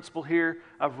little principle here.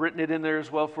 I've written it in there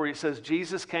as well for you. It says,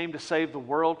 Jesus came to save the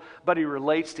world, but he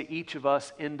relates to each of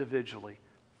us individually.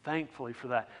 Thankfully for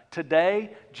that.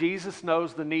 Today, Jesus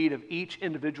knows the need of each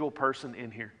individual person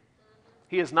in here.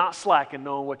 He is not slack in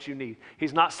knowing what you need.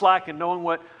 He's not slack in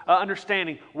knowing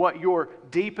understanding what your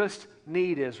deepest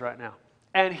need is right now.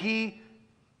 And he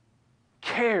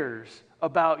cares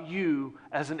about you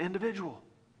as an individual.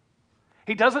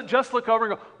 He doesn't just look over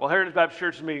and go, well, Heritage Baptist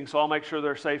Church is meeting, so I'll make sure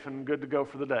they're safe and good to go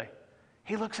for the day.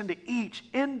 He looks into each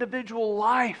individual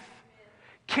life.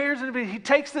 Cares. He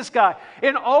takes this guy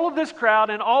in all of this crowd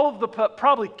and all of the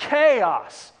probably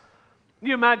chaos.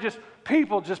 You imagine just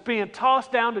people just being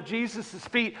tossed down to Jesus'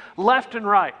 feet left and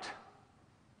right.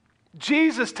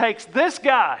 Jesus takes this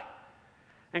guy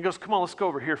and goes, come on, let's go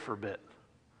over here for a bit.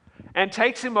 And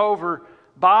takes him over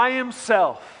by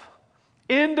himself,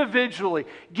 individually,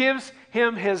 gives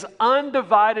him his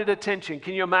undivided attention.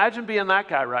 Can you imagine being that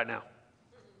guy right now?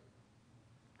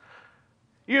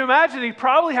 You imagine he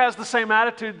probably has the same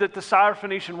attitude that the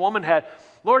Syrophoenician woman had.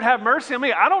 Lord, have mercy on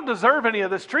me. I don't deserve any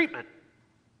of this treatment.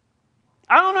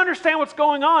 I don't understand what's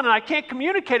going on, and I can't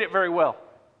communicate it very well.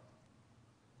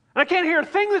 And I can't hear a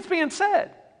thing that's being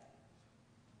said.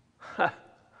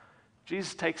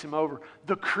 Jesus takes him over.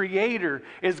 The Creator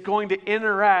is going to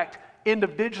interact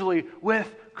individually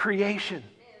with creation.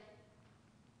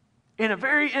 In a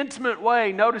very intimate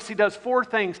way. Notice he does 4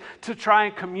 things to try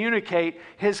and communicate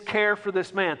his care for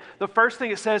this man. The first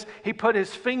thing it says, he put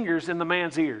his fingers in the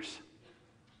man's ears.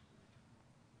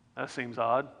 That seems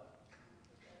odd.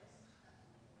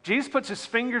 Jesus puts his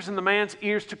fingers in the man's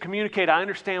ears to communicate, I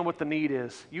understand what the need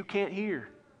is. You can't hear.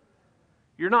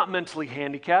 You're not mentally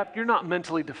handicapped. You're not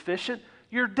mentally deficient.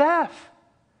 You're deaf.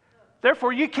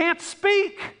 Therefore, you can't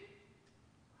speak.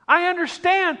 I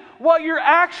understand what your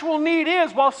actual need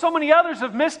is, while so many others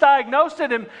have misdiagnosed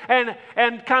it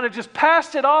and kind of just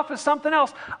passed it off as something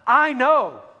else. I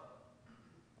know.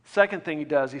 Second thing he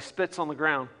does, he spits on the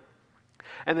ground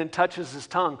and then touches his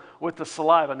tongue with the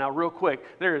saliva. Now, real quick,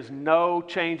 there is no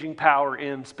changing power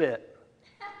in spit.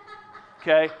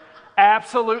 Okay?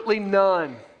 Absolutely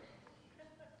none.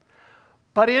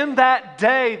 But in that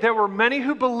day, there were many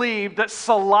who believed that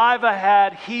saliva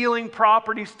had healing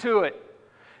properties to it.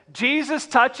 Jesus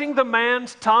touching the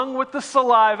man's tongue with the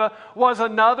saliva was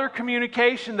another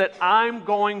communication that I'm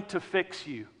going to fix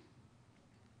you.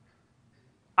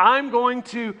 I'm going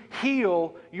to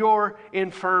heal your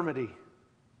infirmity.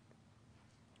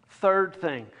 Third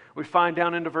thing, we find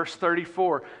down into verse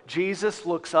 34, Jesus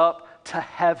looks up to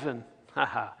heaven.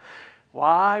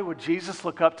 Why would Jesus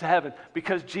look up to heaven?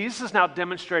 Because Jesus is now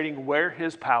demonstrating where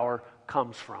his power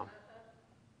comes from.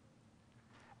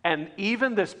 And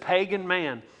even this pagan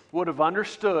man would have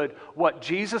understood what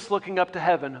Jesus looking up to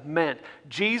heaven meant.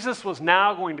 Jesus was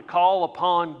now going to call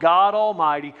upon God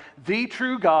Almighty, the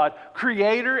true God,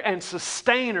 creator and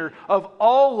sustainer of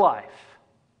all life.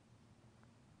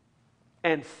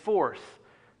 And fourth,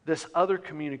 this other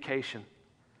communication.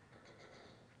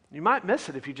 You might miss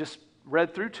it if you just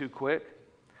read through too quick.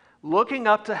 Looking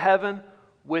up to heaven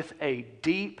with a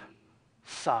deep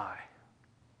sigh.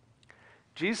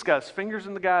 Jesus got his fingers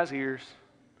in the guy's ears.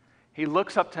 He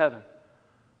looks up to heaven.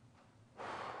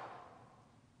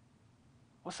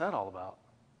 What's that all about?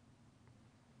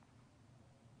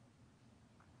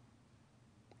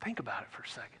 Think about it for a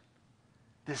second.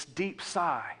 This deep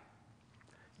sigh.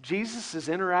 Jesus is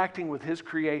interacting with his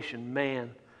creation,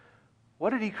 man.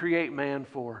 What did he create man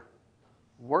for?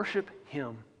 Worship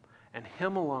him and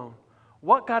him alone.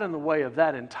 What got in the way of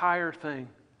that entire thing?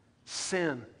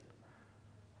 Sin.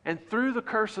 And through the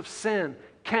curse of sin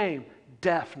came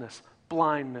deafness,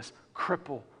 blindness,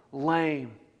 cripple,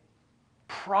 lame,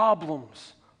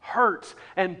 problems, hurts,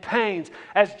 and pains.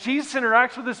 As Jesus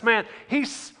interacts with this man,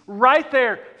 he's right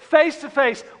there, face to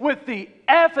face with the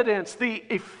evidence, the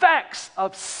effects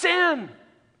of sin.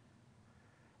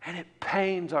 And it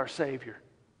pains our Savior.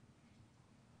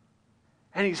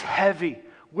 And he's heavy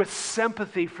with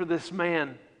sympathy for this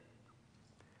man.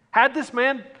 Had this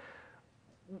man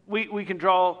we can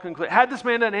draw conclusion. Had this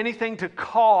man done anything to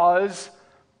cause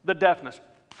the deafness?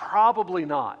 Probably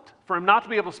not. For him not to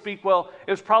be able to speak well,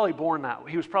 it was probably born that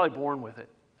way. He was probably born with it.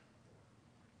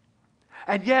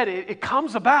 And yet it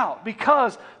comes about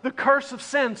because the curse of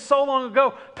sin so long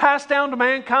ago passed down to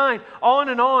mankind,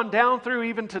 on, down through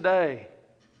even today.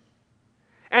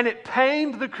 And it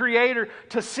pained the Creator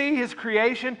to see His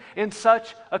creation in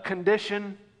such a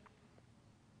condition.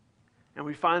 And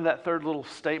we find that third little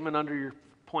statement under your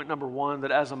point number 1,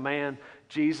 that as a man,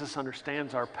 Jesus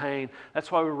understands our pain.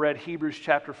 That's why we read Hebrews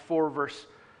chapter 4, verse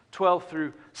 12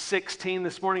 through 16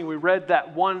 this morning. We read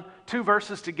that 2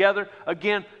 verses together.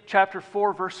 Again, chapter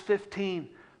 4, verse 15.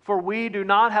 For we do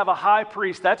not have a high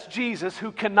priest, that's Jesus,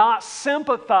 who cannot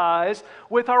sympathize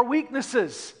with our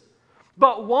weaknesses,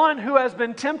 but one who has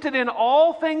been tempted in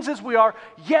all things as we are,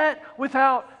 yet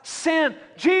without sin.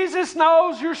 Jesus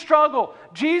knows your struggle.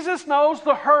 Jesus knows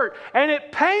the hurt, and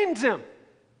it pains Him.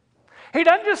 He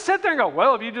doesn't just sit there and go,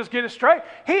 well, if you just get it straight.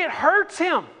 It hurts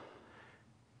Him.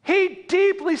 He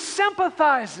deeply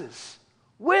sympathizes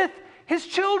with His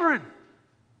children,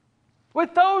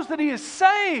 with those that He has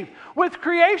saved, with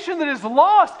creation that is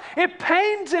lost. It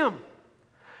pains Him.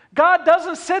 God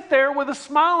doesn't sit there with a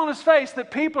smile on His face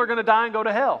that people are going to die and go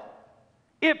to hell.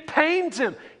 It pains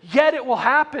Him, yet it will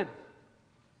happen.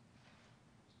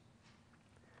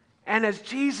 And as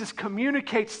Jesus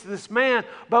communicates to this man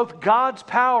both God's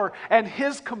power and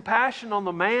His compassion on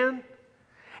the man,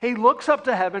 He looks up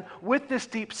to heaven with this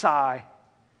deep sigh,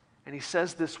 and He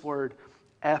says this word,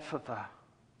 Ephphatha.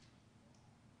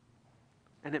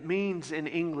 And it means in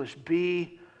English,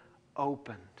 be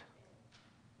opened.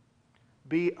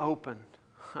 Be opened.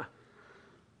 And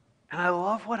I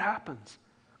love what happens.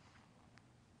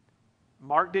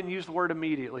 Mark didn't use the word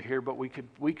immediately here, but we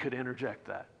could interject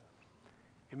that.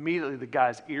 Immediately the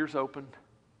guy's ears opened,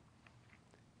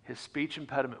 his speech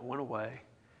impediment went away,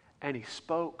 and he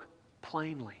spoke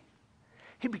plainly.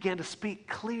 He began to speak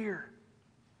clear.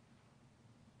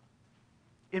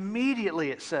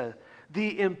 Immediately it said,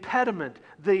 the impediment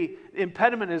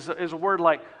is a word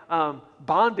like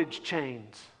bondage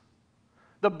chains.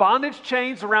 The bondage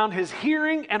chains around his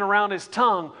hearing and around his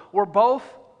tongue were both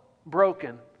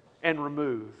broken and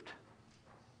removed.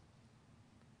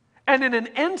 And in an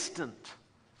instant,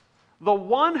 the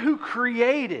one who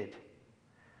created,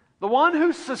 the one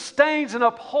who sustains and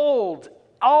upholds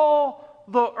all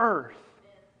the earth,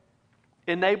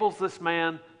 enables this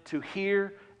man to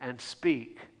hear and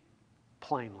speak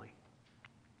plainly.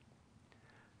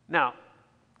 Now,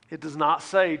 it does not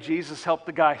say Jesus helped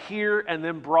the guy hear and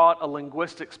then brought a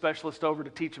linguistic specialist over to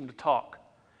teach him to talk.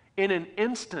 In an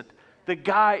instant, the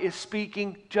guy is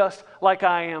speaking just like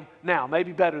I am now,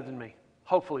 maybe better than me,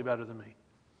 hopefully better than me.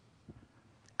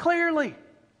 Clearly,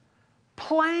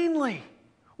 plainly,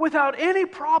 without any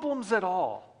problems at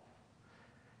all.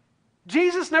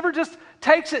 Jesus never just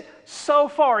takes it so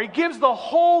far. He gives the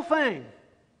whole thing.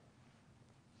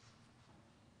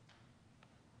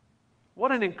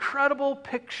 What an incredible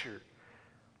picture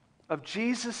of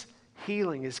Jesus'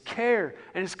 healing, His care,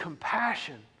 and His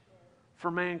compassion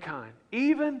for mankind,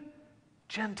 even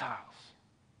Gentiles.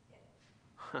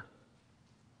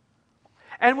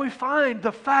 And we find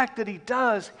the fact that He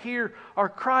does hear our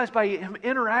cries by Him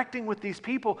interacting with these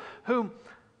people whom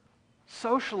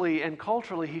socially and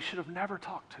culturally He should have never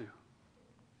talked to.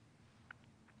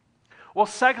 Well,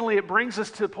 secondly, it brings us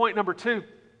to point number 2,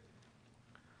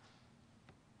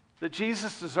 that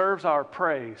Jesus deserves our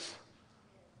praise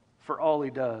for all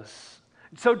He does.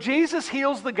 So Jesus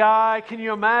heals the guy. Can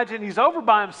you imagine? He's over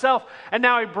by himself, and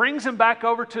now He brings him back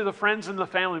over to the friends and the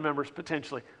family members,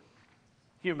 potentially.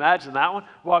 Can you imagine that one?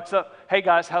 Walks up, hey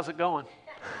guys, how's it going?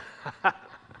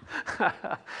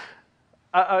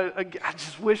 I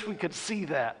just wish we could see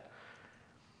that.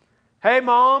 Hey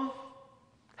Mom,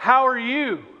 how are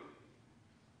you?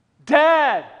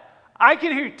 Dad, I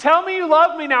can hear you. Tell me you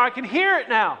love me now. I can hear it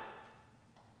now.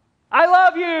 I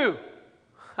love you.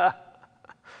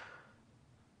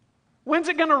 When's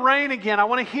it going to rain again? I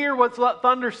want to hear what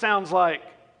thunder sounds like.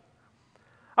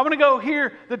 I want to go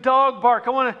hear the dog bark. I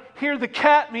want to hear the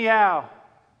cat meow.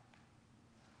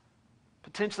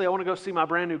 Potentially, I want to go see my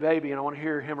brand new baby and I want to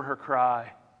hear him or her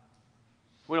cry.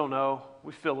 We don't know.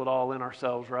 We feel it all in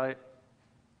ourselves, right?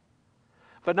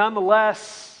 But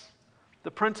nonetheless,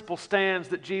 the principle stands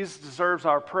that Jesus deserves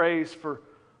our praise for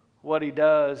what He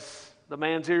does. The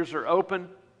man's ears are open.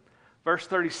 Verse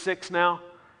 36 now.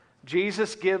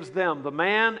 Jesus gives them, the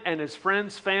man and his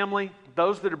friend's family,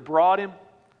 those that have brought him,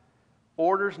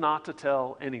 orders not to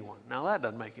tell anyone. Now that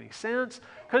doesn't make any sense,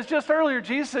 because just earlier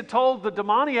Jesus had told the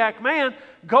demoniac man,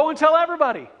 go and tell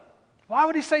everybody. Why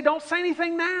would He say, don't say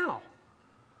anything now?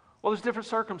 Well, there's different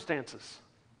circumstances.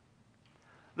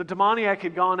 The demoniac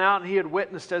had gone out and he had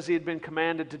witnessed as he had been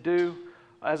commanded to do.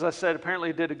 As I said, apparently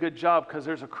he did a good job because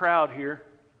there's a crowd here.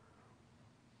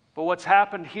 But what's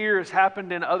happened here has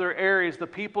happened in other areas. The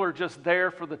people are just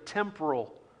there for the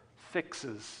temporal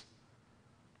fixes.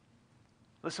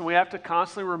 Listen, we have to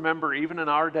constantly remember, even in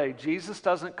our day, Jesus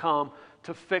doesn't come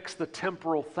to fix the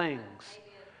temporal things.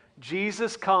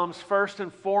 Jesus comes first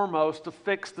and foremost to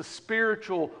fix the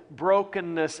spiritual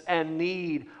brokenness and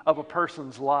need of a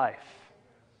person's life.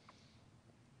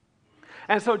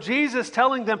 And so Jesus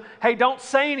telling them, hey, don't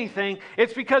say anything,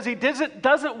 it's because he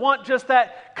doesn't want just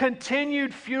that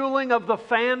continued fueling of the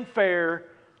fanfare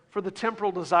for the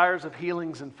temporal desires of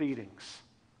healings and feedings.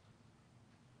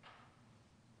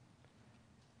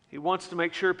 He wants to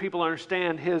make sure people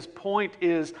understand his point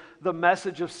is the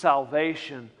message of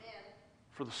salvation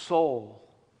for the soul.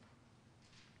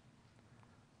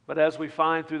 But as we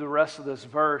find through the rest of this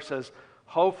verse, as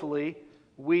hopefully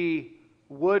we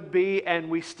would be and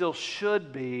we still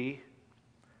should be,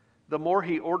 the more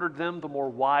he ordered them, the more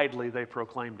widely they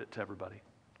proclaimed it to everybody.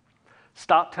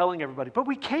 Stop telling everybody, but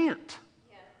we can't.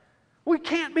 Yeah. We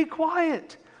can't be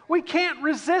quiet. We can't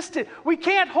resist it. We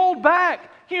can't hold back.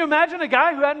 Can you imagine a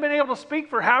guy who hadn't been able to speak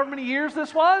for however many years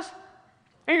this was?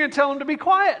 And you're going to tell him to be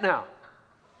quiet now.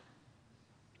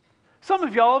 Some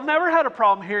of y'all have never had a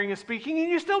problem hearing and speaking, and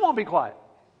you still won't be quiet.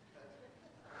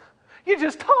 You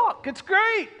just talk. It's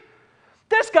great.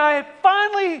 This guy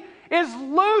finally is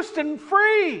loosed and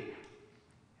free.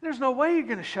 There's no way you're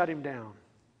going to shut him down.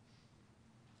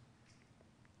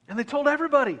 And they told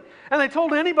everybody. And they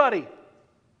told anybody.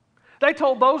 They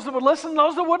told those that would listen,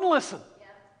 those that wouldn't listen. Yeah.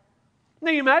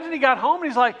 Now you imagine he got home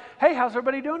and he's like, hey, how's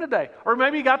everybody doing today? Or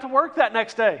maybe he got to work that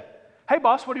next day. Hey,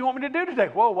 boss, what do you want me to do today?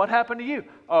 Whoa, what happened to you?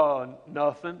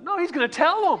 Nothing. No, he's going to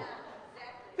tell them.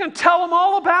 He's going to tell them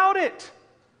all about it.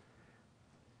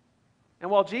 And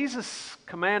while Jesus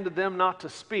commanded them not to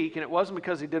speak, and it wasn't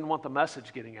because he didn't want the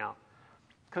message getting out,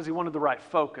 because he wanted the right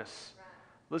focus.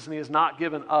 Listen, he has not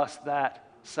given us that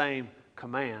same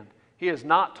command. He has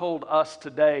not told us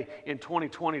today in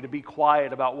 2020 to be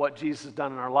quiet about what Jesus has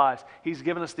done in our lives. He's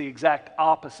given us the exact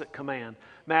opposite command.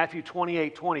 Matthew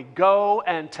 28:20, go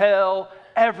and tell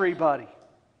everybody.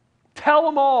 Tell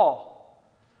them all.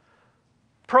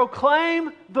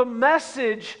 Proclaim the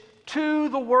message to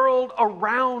the world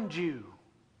around you.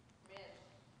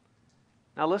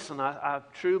 Now listen, I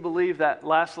truly believe that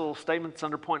last little statement's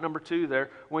under point number 2 there.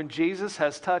 When Jesus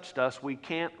has touched us, we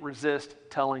can't resist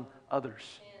telling others.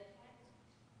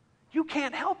 You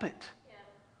can't help it.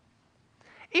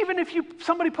 Even if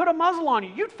somebody put a muzzle on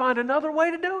you, you'd find another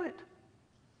way to do it.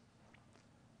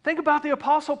 Think about the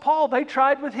Apostle Paul. They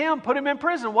tried with him, put him in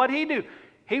prison. What'd he do?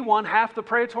 He won half the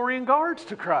Praetorian Guards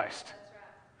to Christ.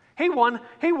 He won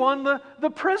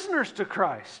the prisoners to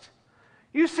Christ.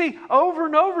 You see over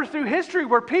and over through history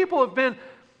where people have been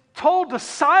told to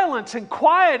silence and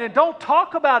quiet and don't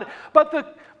talk about it,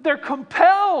 but they're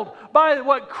compelled by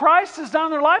what Christ has done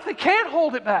in their life. They can't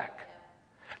hold it back.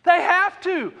 They have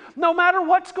to, no matter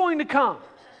what's going to come.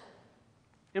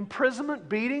 Imprisonment,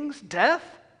 beatings, death.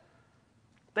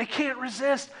 They can't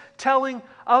resist telling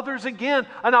others again.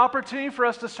 An opportunity for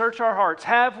us to search our hearts.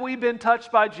 Have we been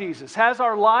touched by Jesus? Has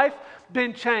our life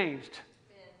been changed?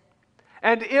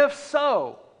 And if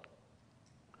so,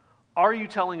 are you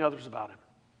telling others about him?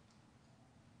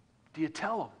 Do you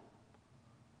tell them?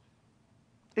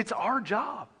 It's our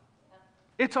job.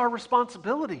 It's our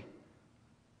responsibility.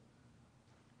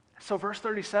 So verse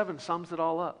 37 sums it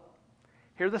all up.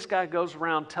 Here this guy goes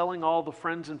around telling all the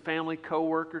friends and family,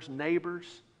 co-workers, neighbors,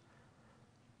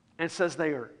 and says they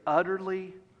are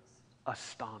utterly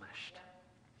astonished.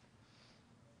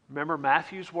 Remember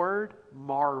Matthew's word?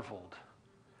 Marveled.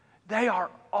 They are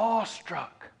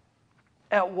awestruck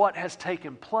at what has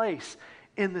taken place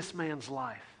in this man's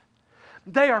life.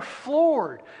 They are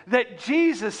floored that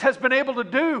Jesus has been able to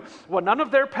do what none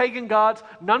of their pagan gods,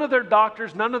 none of their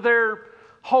doctors, none of their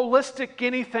holistic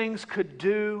anythings could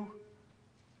do.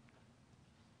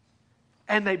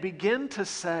 And they begin to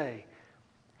say,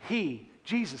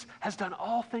 Jesus, has done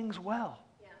all things well.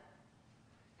 Yeah.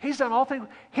 He's done all things.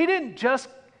 He didn't just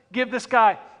give this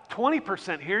guy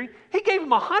 20% hearing. He gave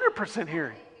him 100%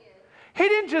 hearing. He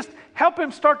didn't just help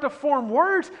him start to form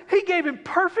words. He gave him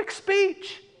perfect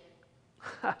speech.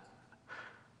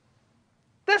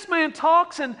 This man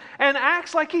talks and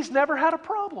acts like he's never had a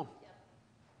problem.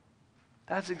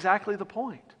 That's exactly the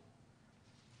point.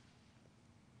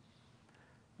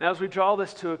 Now, as we draw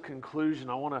this to a conclusion,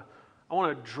 I want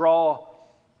to draw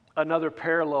another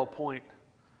parallel point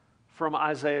from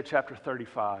Isaiah chapter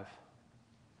 35.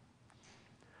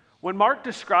 When Mark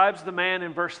describes the man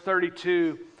in verse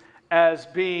 32 as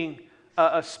being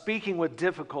speaking with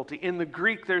difficulty, in the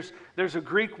Greek there's a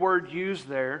Greek word used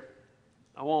there.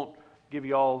 I won't give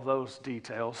you all those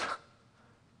details.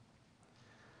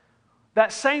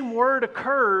 That same word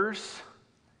occurs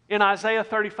in Isaiah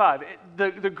 35.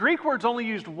 The Greek word's only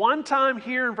used one time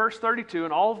here in verse 32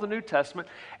 in all of the New Testament,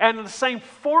 and the same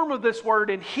form of this word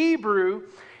in Hebrew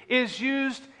is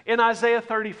used in Isaiah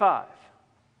 35.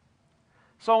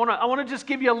 So I want to just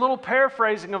give you a little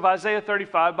paraphrasing of Isaiah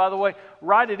 35. By the way,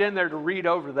 write it in there to read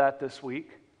over that this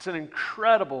week. It's an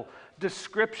incredible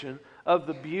description of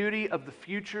the beauty of the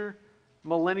future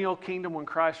millennial kingdom when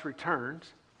Christ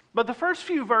returns. But the first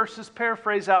few verses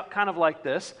paraphrase out kind of like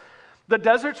this. The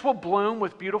deserts will bloom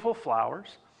with beautiful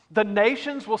flowers. The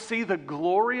nations will see the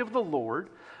glory of the Lord.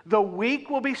 The weak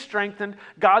will be strengthened.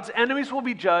 God's enemies will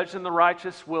be judged, and the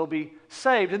righteous will be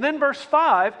saved. And then verse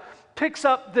 5 picks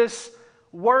up this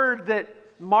word that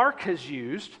Mark has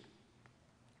used.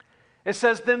 It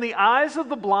says, then the eyes of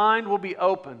the blind will be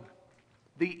opened.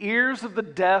 The ears of the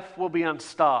deaf will be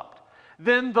unstopped.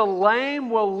 Then the lame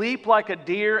will leap like a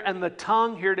deer, and the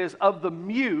tongue, here it is, of the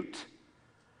mute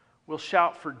will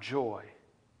shout for joy.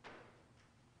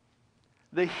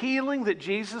 The healing that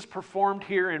Jesus performed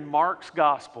here in Mark's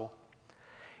gospel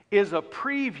is a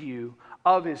preview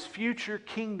of his future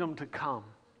kingdom to come.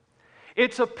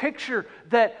 It's a picture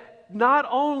that not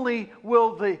only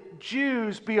will the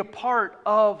Jews be a part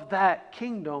of that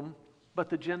kingdom, but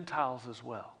the Gentiles as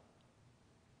well.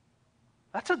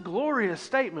 That's a glorious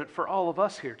statement for all of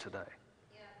us here today.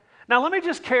 Yeah. Now let me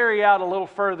just carry out a little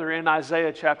further in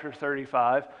Isaiah chapter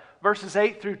 35, verses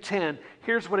 8 through 10.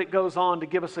 Here's what it goes on to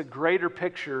give us a greater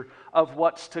picture of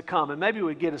what's to come, and maybe it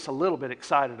would get us a little bit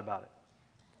excited about it.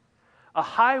 A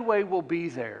highway will be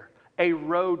there, a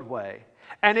roadway,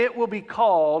 and it will be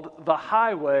called the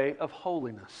highway of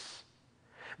holiness.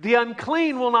 The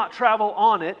unclean will not travel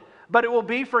on it, but it will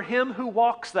be for him who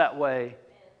walks that way.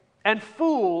 And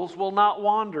fools will not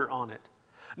wander on it.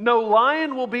 No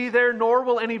lion will be there, nor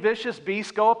will any vicious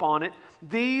beast go upon it.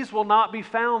 These will not be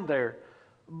found there.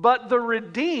 But the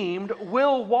redeemed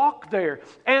will walk there,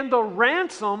 and the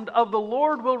ransomed of the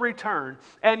Lord will return,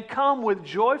 and come with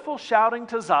joyful shouting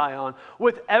to Zion,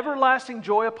 with everlasting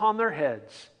joy upon their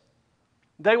heads.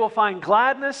 They will find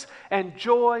gladness and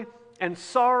joy, and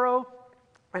sorrow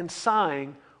and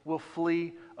sighing will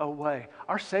flee away.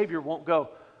 Our Savior won't go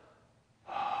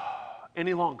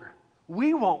any longer.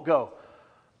 We won't go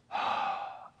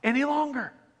any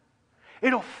longer.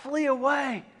 It'll flee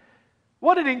away.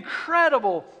 What an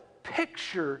incredible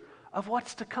picture of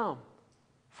what's to come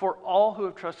for all who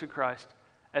have trusted Christ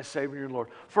as Savior and Lord.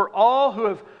 For all who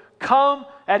have come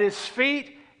at His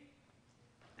feet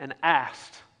and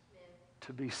asked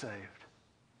to be saved.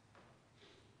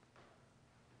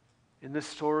 In this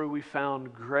story, we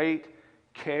found great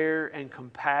care and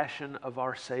compassion of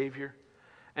our Savior.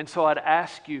 And so I'd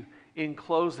ask you in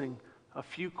closing a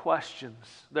few questions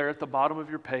there at the bottom of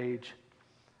your page.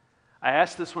 I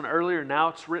asked this one earlier, now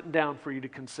it's written down for you to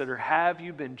consider. Have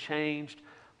you been changed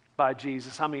by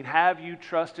Jesus? I mean, have you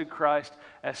trusted Christ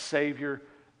as Savior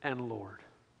and Lord?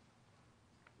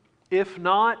 If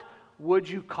not, would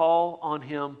you call on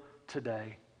Him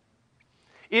today?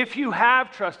 If you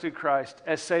have trusted Christ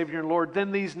as Savior and Lord,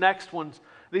 then these next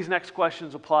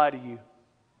questions apply to you.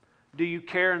 Do you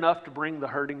care enough to bring the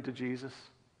hurting to Jesus?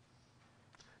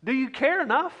 Do you care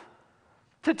enough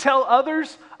to tell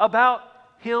others about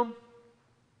Him?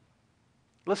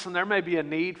 Listen, there may be a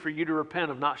need for you to repent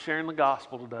of not sharing the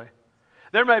gospel today.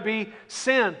 There may be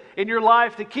sin in your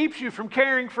life that keeps you from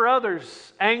caring for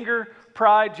others. Anger,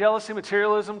 pride, jealousy,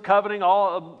 materialism, coveting,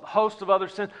 all a host of other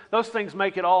sins. Those things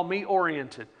make it all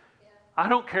me-oriented. I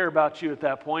don't care about you at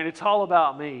that point. It's all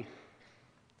about me.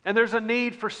 And there's a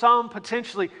need for some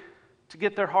potentially to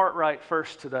get their heart right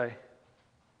first today.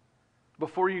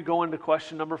 Before you go into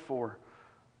question number 4,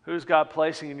 who's God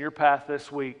placing in your path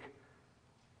this week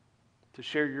to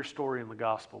share your story in the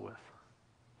gospel with?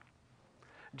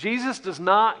 Jesus does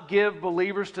not give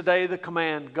believers today the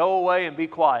command, go away and be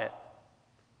quiet.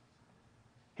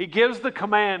 He gives the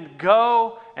command,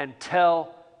 go and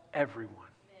tell everyone.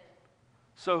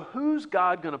 So who's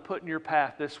God going to put in your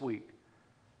path this week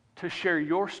to share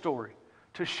your story,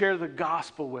 to share the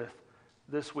gospel with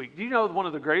this week? Do you know one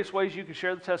of the greatest ways you can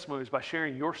share the testimony is by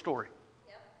sharing your story?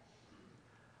 Yep.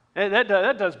 And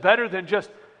that does better than just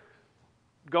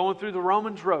going through the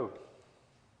Romans road.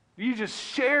 You just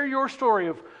share your story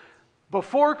of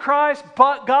before Christ,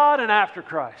 but God, and after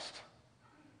Christ.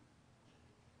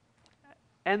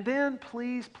 And then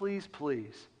please, please,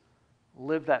 please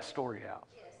live that story out.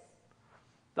 Yes.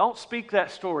 Don't speak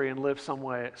that story and live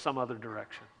some other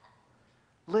direction.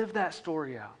 Live that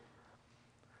story out.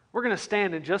 We're going to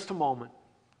stand in just a moment.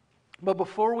 But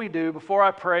before we do, before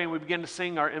I pray and we begin to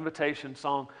sing our invitation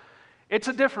song, it's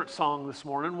a different song this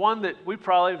morning, one that we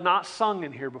probably have not sung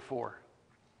in here before.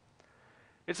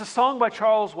 It's a song by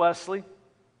Charles Wesley,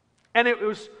 and it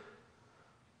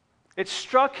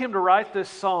struck him to write this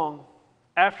song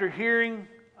after hearing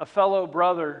a fellow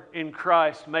brother in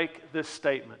Christ make this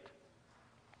statement.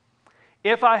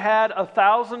 If I had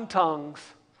 1,000 tongues,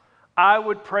 I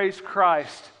would praise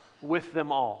Christ with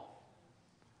them all.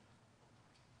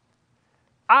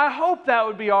 I hope that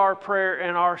would be our prayer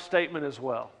and our statement as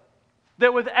well.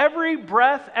 That with every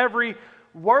breath, every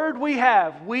word we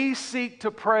have, we seek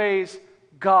to praise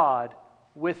God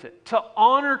with it, to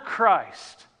honor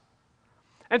Christ.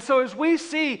 And so as we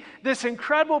see this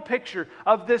incredible picture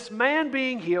of this man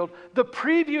being healed, the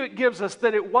preview it gives us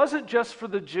that it wasn't just for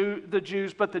the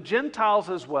Jews, but the Gentiles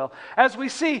as well. As we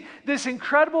see this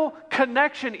incredible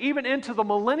connection even into the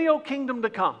millennial kingdom to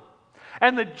come,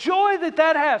 and the joy that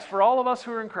that has for all of us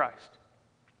who are in Christ,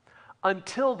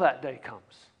 until that day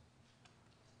comes,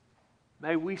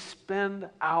 may we spend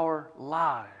our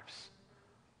lives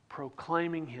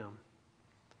proclaiming Him,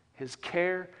 His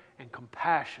care and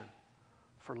compassion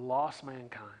for lost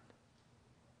mankind,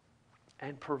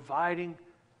 and providing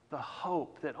the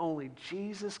hope that only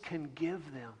Jesus can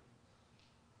give them.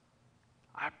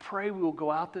 I pray we will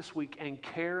go out this week and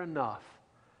care enough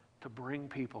to bring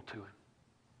people to Him.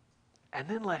 And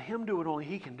then let Him do what only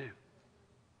He can do.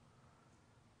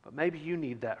 But maybe you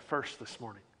need that first this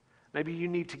morning. Maybe you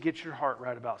need to get your heart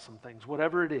right about some things,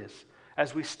 whatever it is.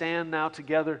 As we stand now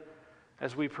together,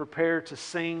 as we prepare to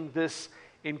sing this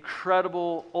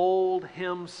incredible old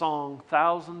hymn song,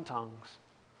 1,000 Tongues,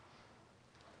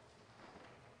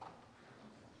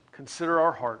 consider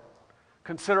our heart,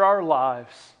 consider our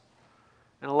lives,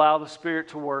 and allow the Spirit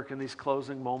to work in these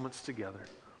closing moments together.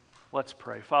 Let's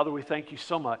pray. Father, we thank You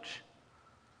so much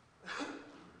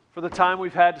for the time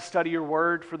we've had to study Your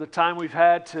Word, for the time we've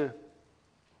had to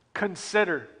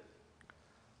consider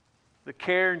the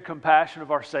care and compassion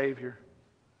of our Savior.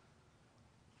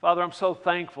 Father, I'm so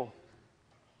thankful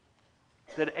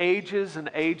that ages and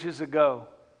ages ago,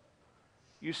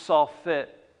 You saw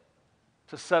fit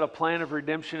to set a plan of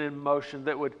redemption in motion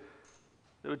that would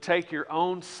take Your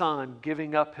own Son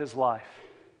giving up His life.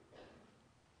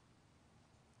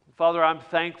 Father, I'm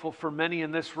thankful for many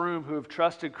in this room who have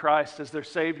trusted Christ as their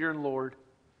Savior and Lord.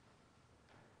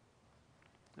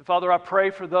 And Father, I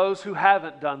pray for those who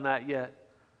haven't done that yet.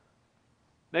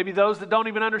 Maybe those that don't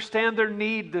even understand their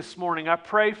need this morning. I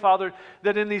pray, Father,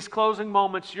 that in these closing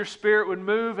moments, Your Spirit would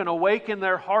move and awaken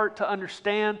their heart to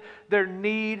understand their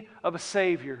need of a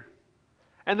Savior.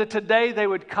 And that today they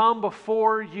would come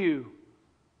before You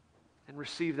and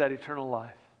receive that eternal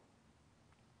life.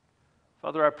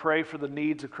 Father, I pray for the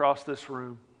needs across this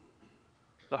room,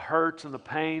 the hurts and the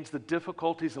pains, the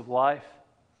difficulties of life.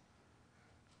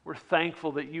 We're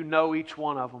thankful that You know each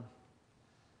one of them.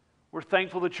 We're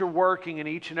thankful that You're working in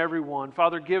each and every one.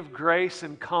 Father, give grace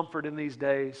and comfort in these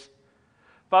days.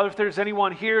 Father, if there's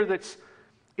anyone here that's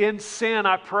in sin,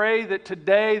 I pray that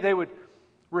today they would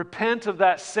repent of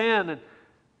that sin and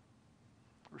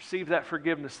receive that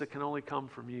forgiveness that can only come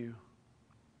from You.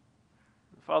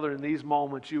 Father, in these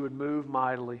moments, You would move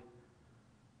mightily.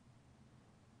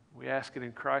 We ask it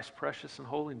in Christ's precious and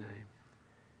holy name.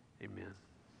 Amen.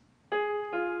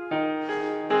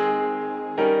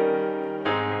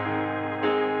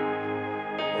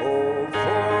 Oh,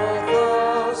 for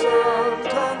 1,000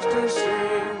 tongues to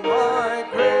sing my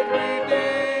great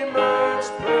Redeemer's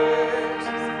praise,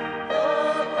 the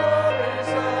glories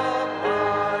of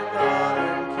my God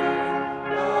and King,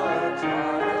 the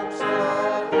triumphs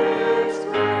of His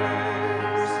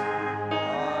grace.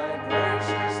 My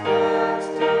gracious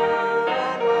Master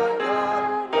and my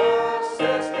God has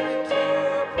sent me to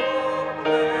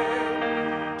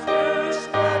proclaim, to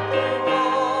spread through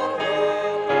all the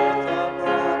earth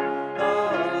abroad the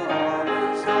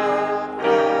honors of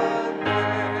Thy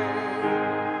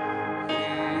name. He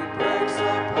breaks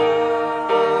the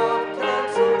power of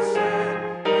cancelled sin.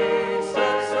 He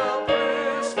sets the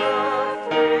prisoner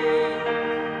free.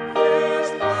 His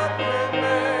blood can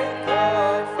make the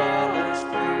Father's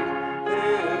plea.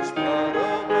 His blood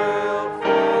availed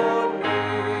for me.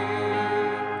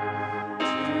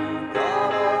 To God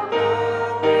all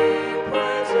glory,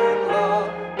 praise and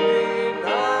love be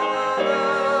now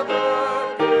and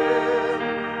ever given.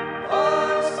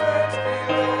 By saints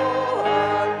below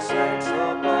and saints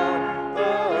above,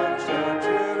 the church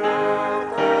in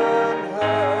earth and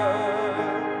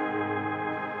heaven.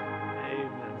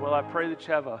 Amen. Well, I pray that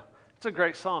you have a It's a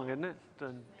great song, isn't it? It's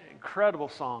an incredible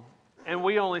song. And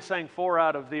we only sang 4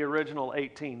 out of the original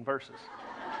 18 verses.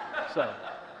 So,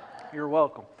 you're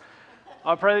welcome.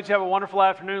 I pray that you have a wonderful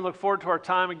afternoon. Look forward to our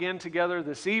time again together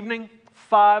this evening,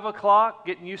 5 o'clock.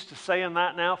 Getting used to saying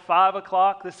that now, 5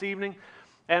 o'clock this evening.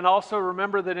 And also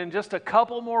remember that in just a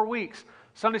couple more weeks,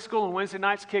 Sunday school and Wednesday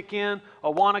nights kick in,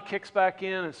 Awana kicks back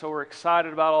in, and so we're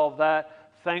excited about all of that,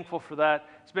 thankful for that.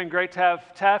 It's been great to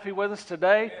have Taffy with us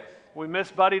today. We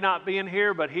miss Buddy not being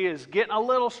here, but he is getting a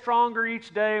little stronger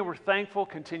each day. We're thankful.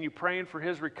 Continue praying for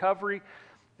his recovery.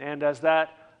 And as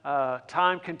that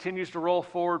time continues to roll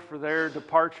forward for their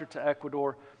departure to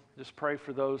Ecuador, just pray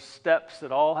for those steps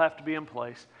that all have to be in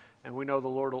place, and we know the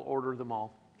Lord will order them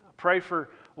all. Pray for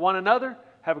one another.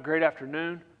 Have a great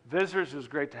afternoon. Visitors, it was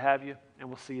great to have you, and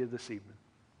we'll see you this evening.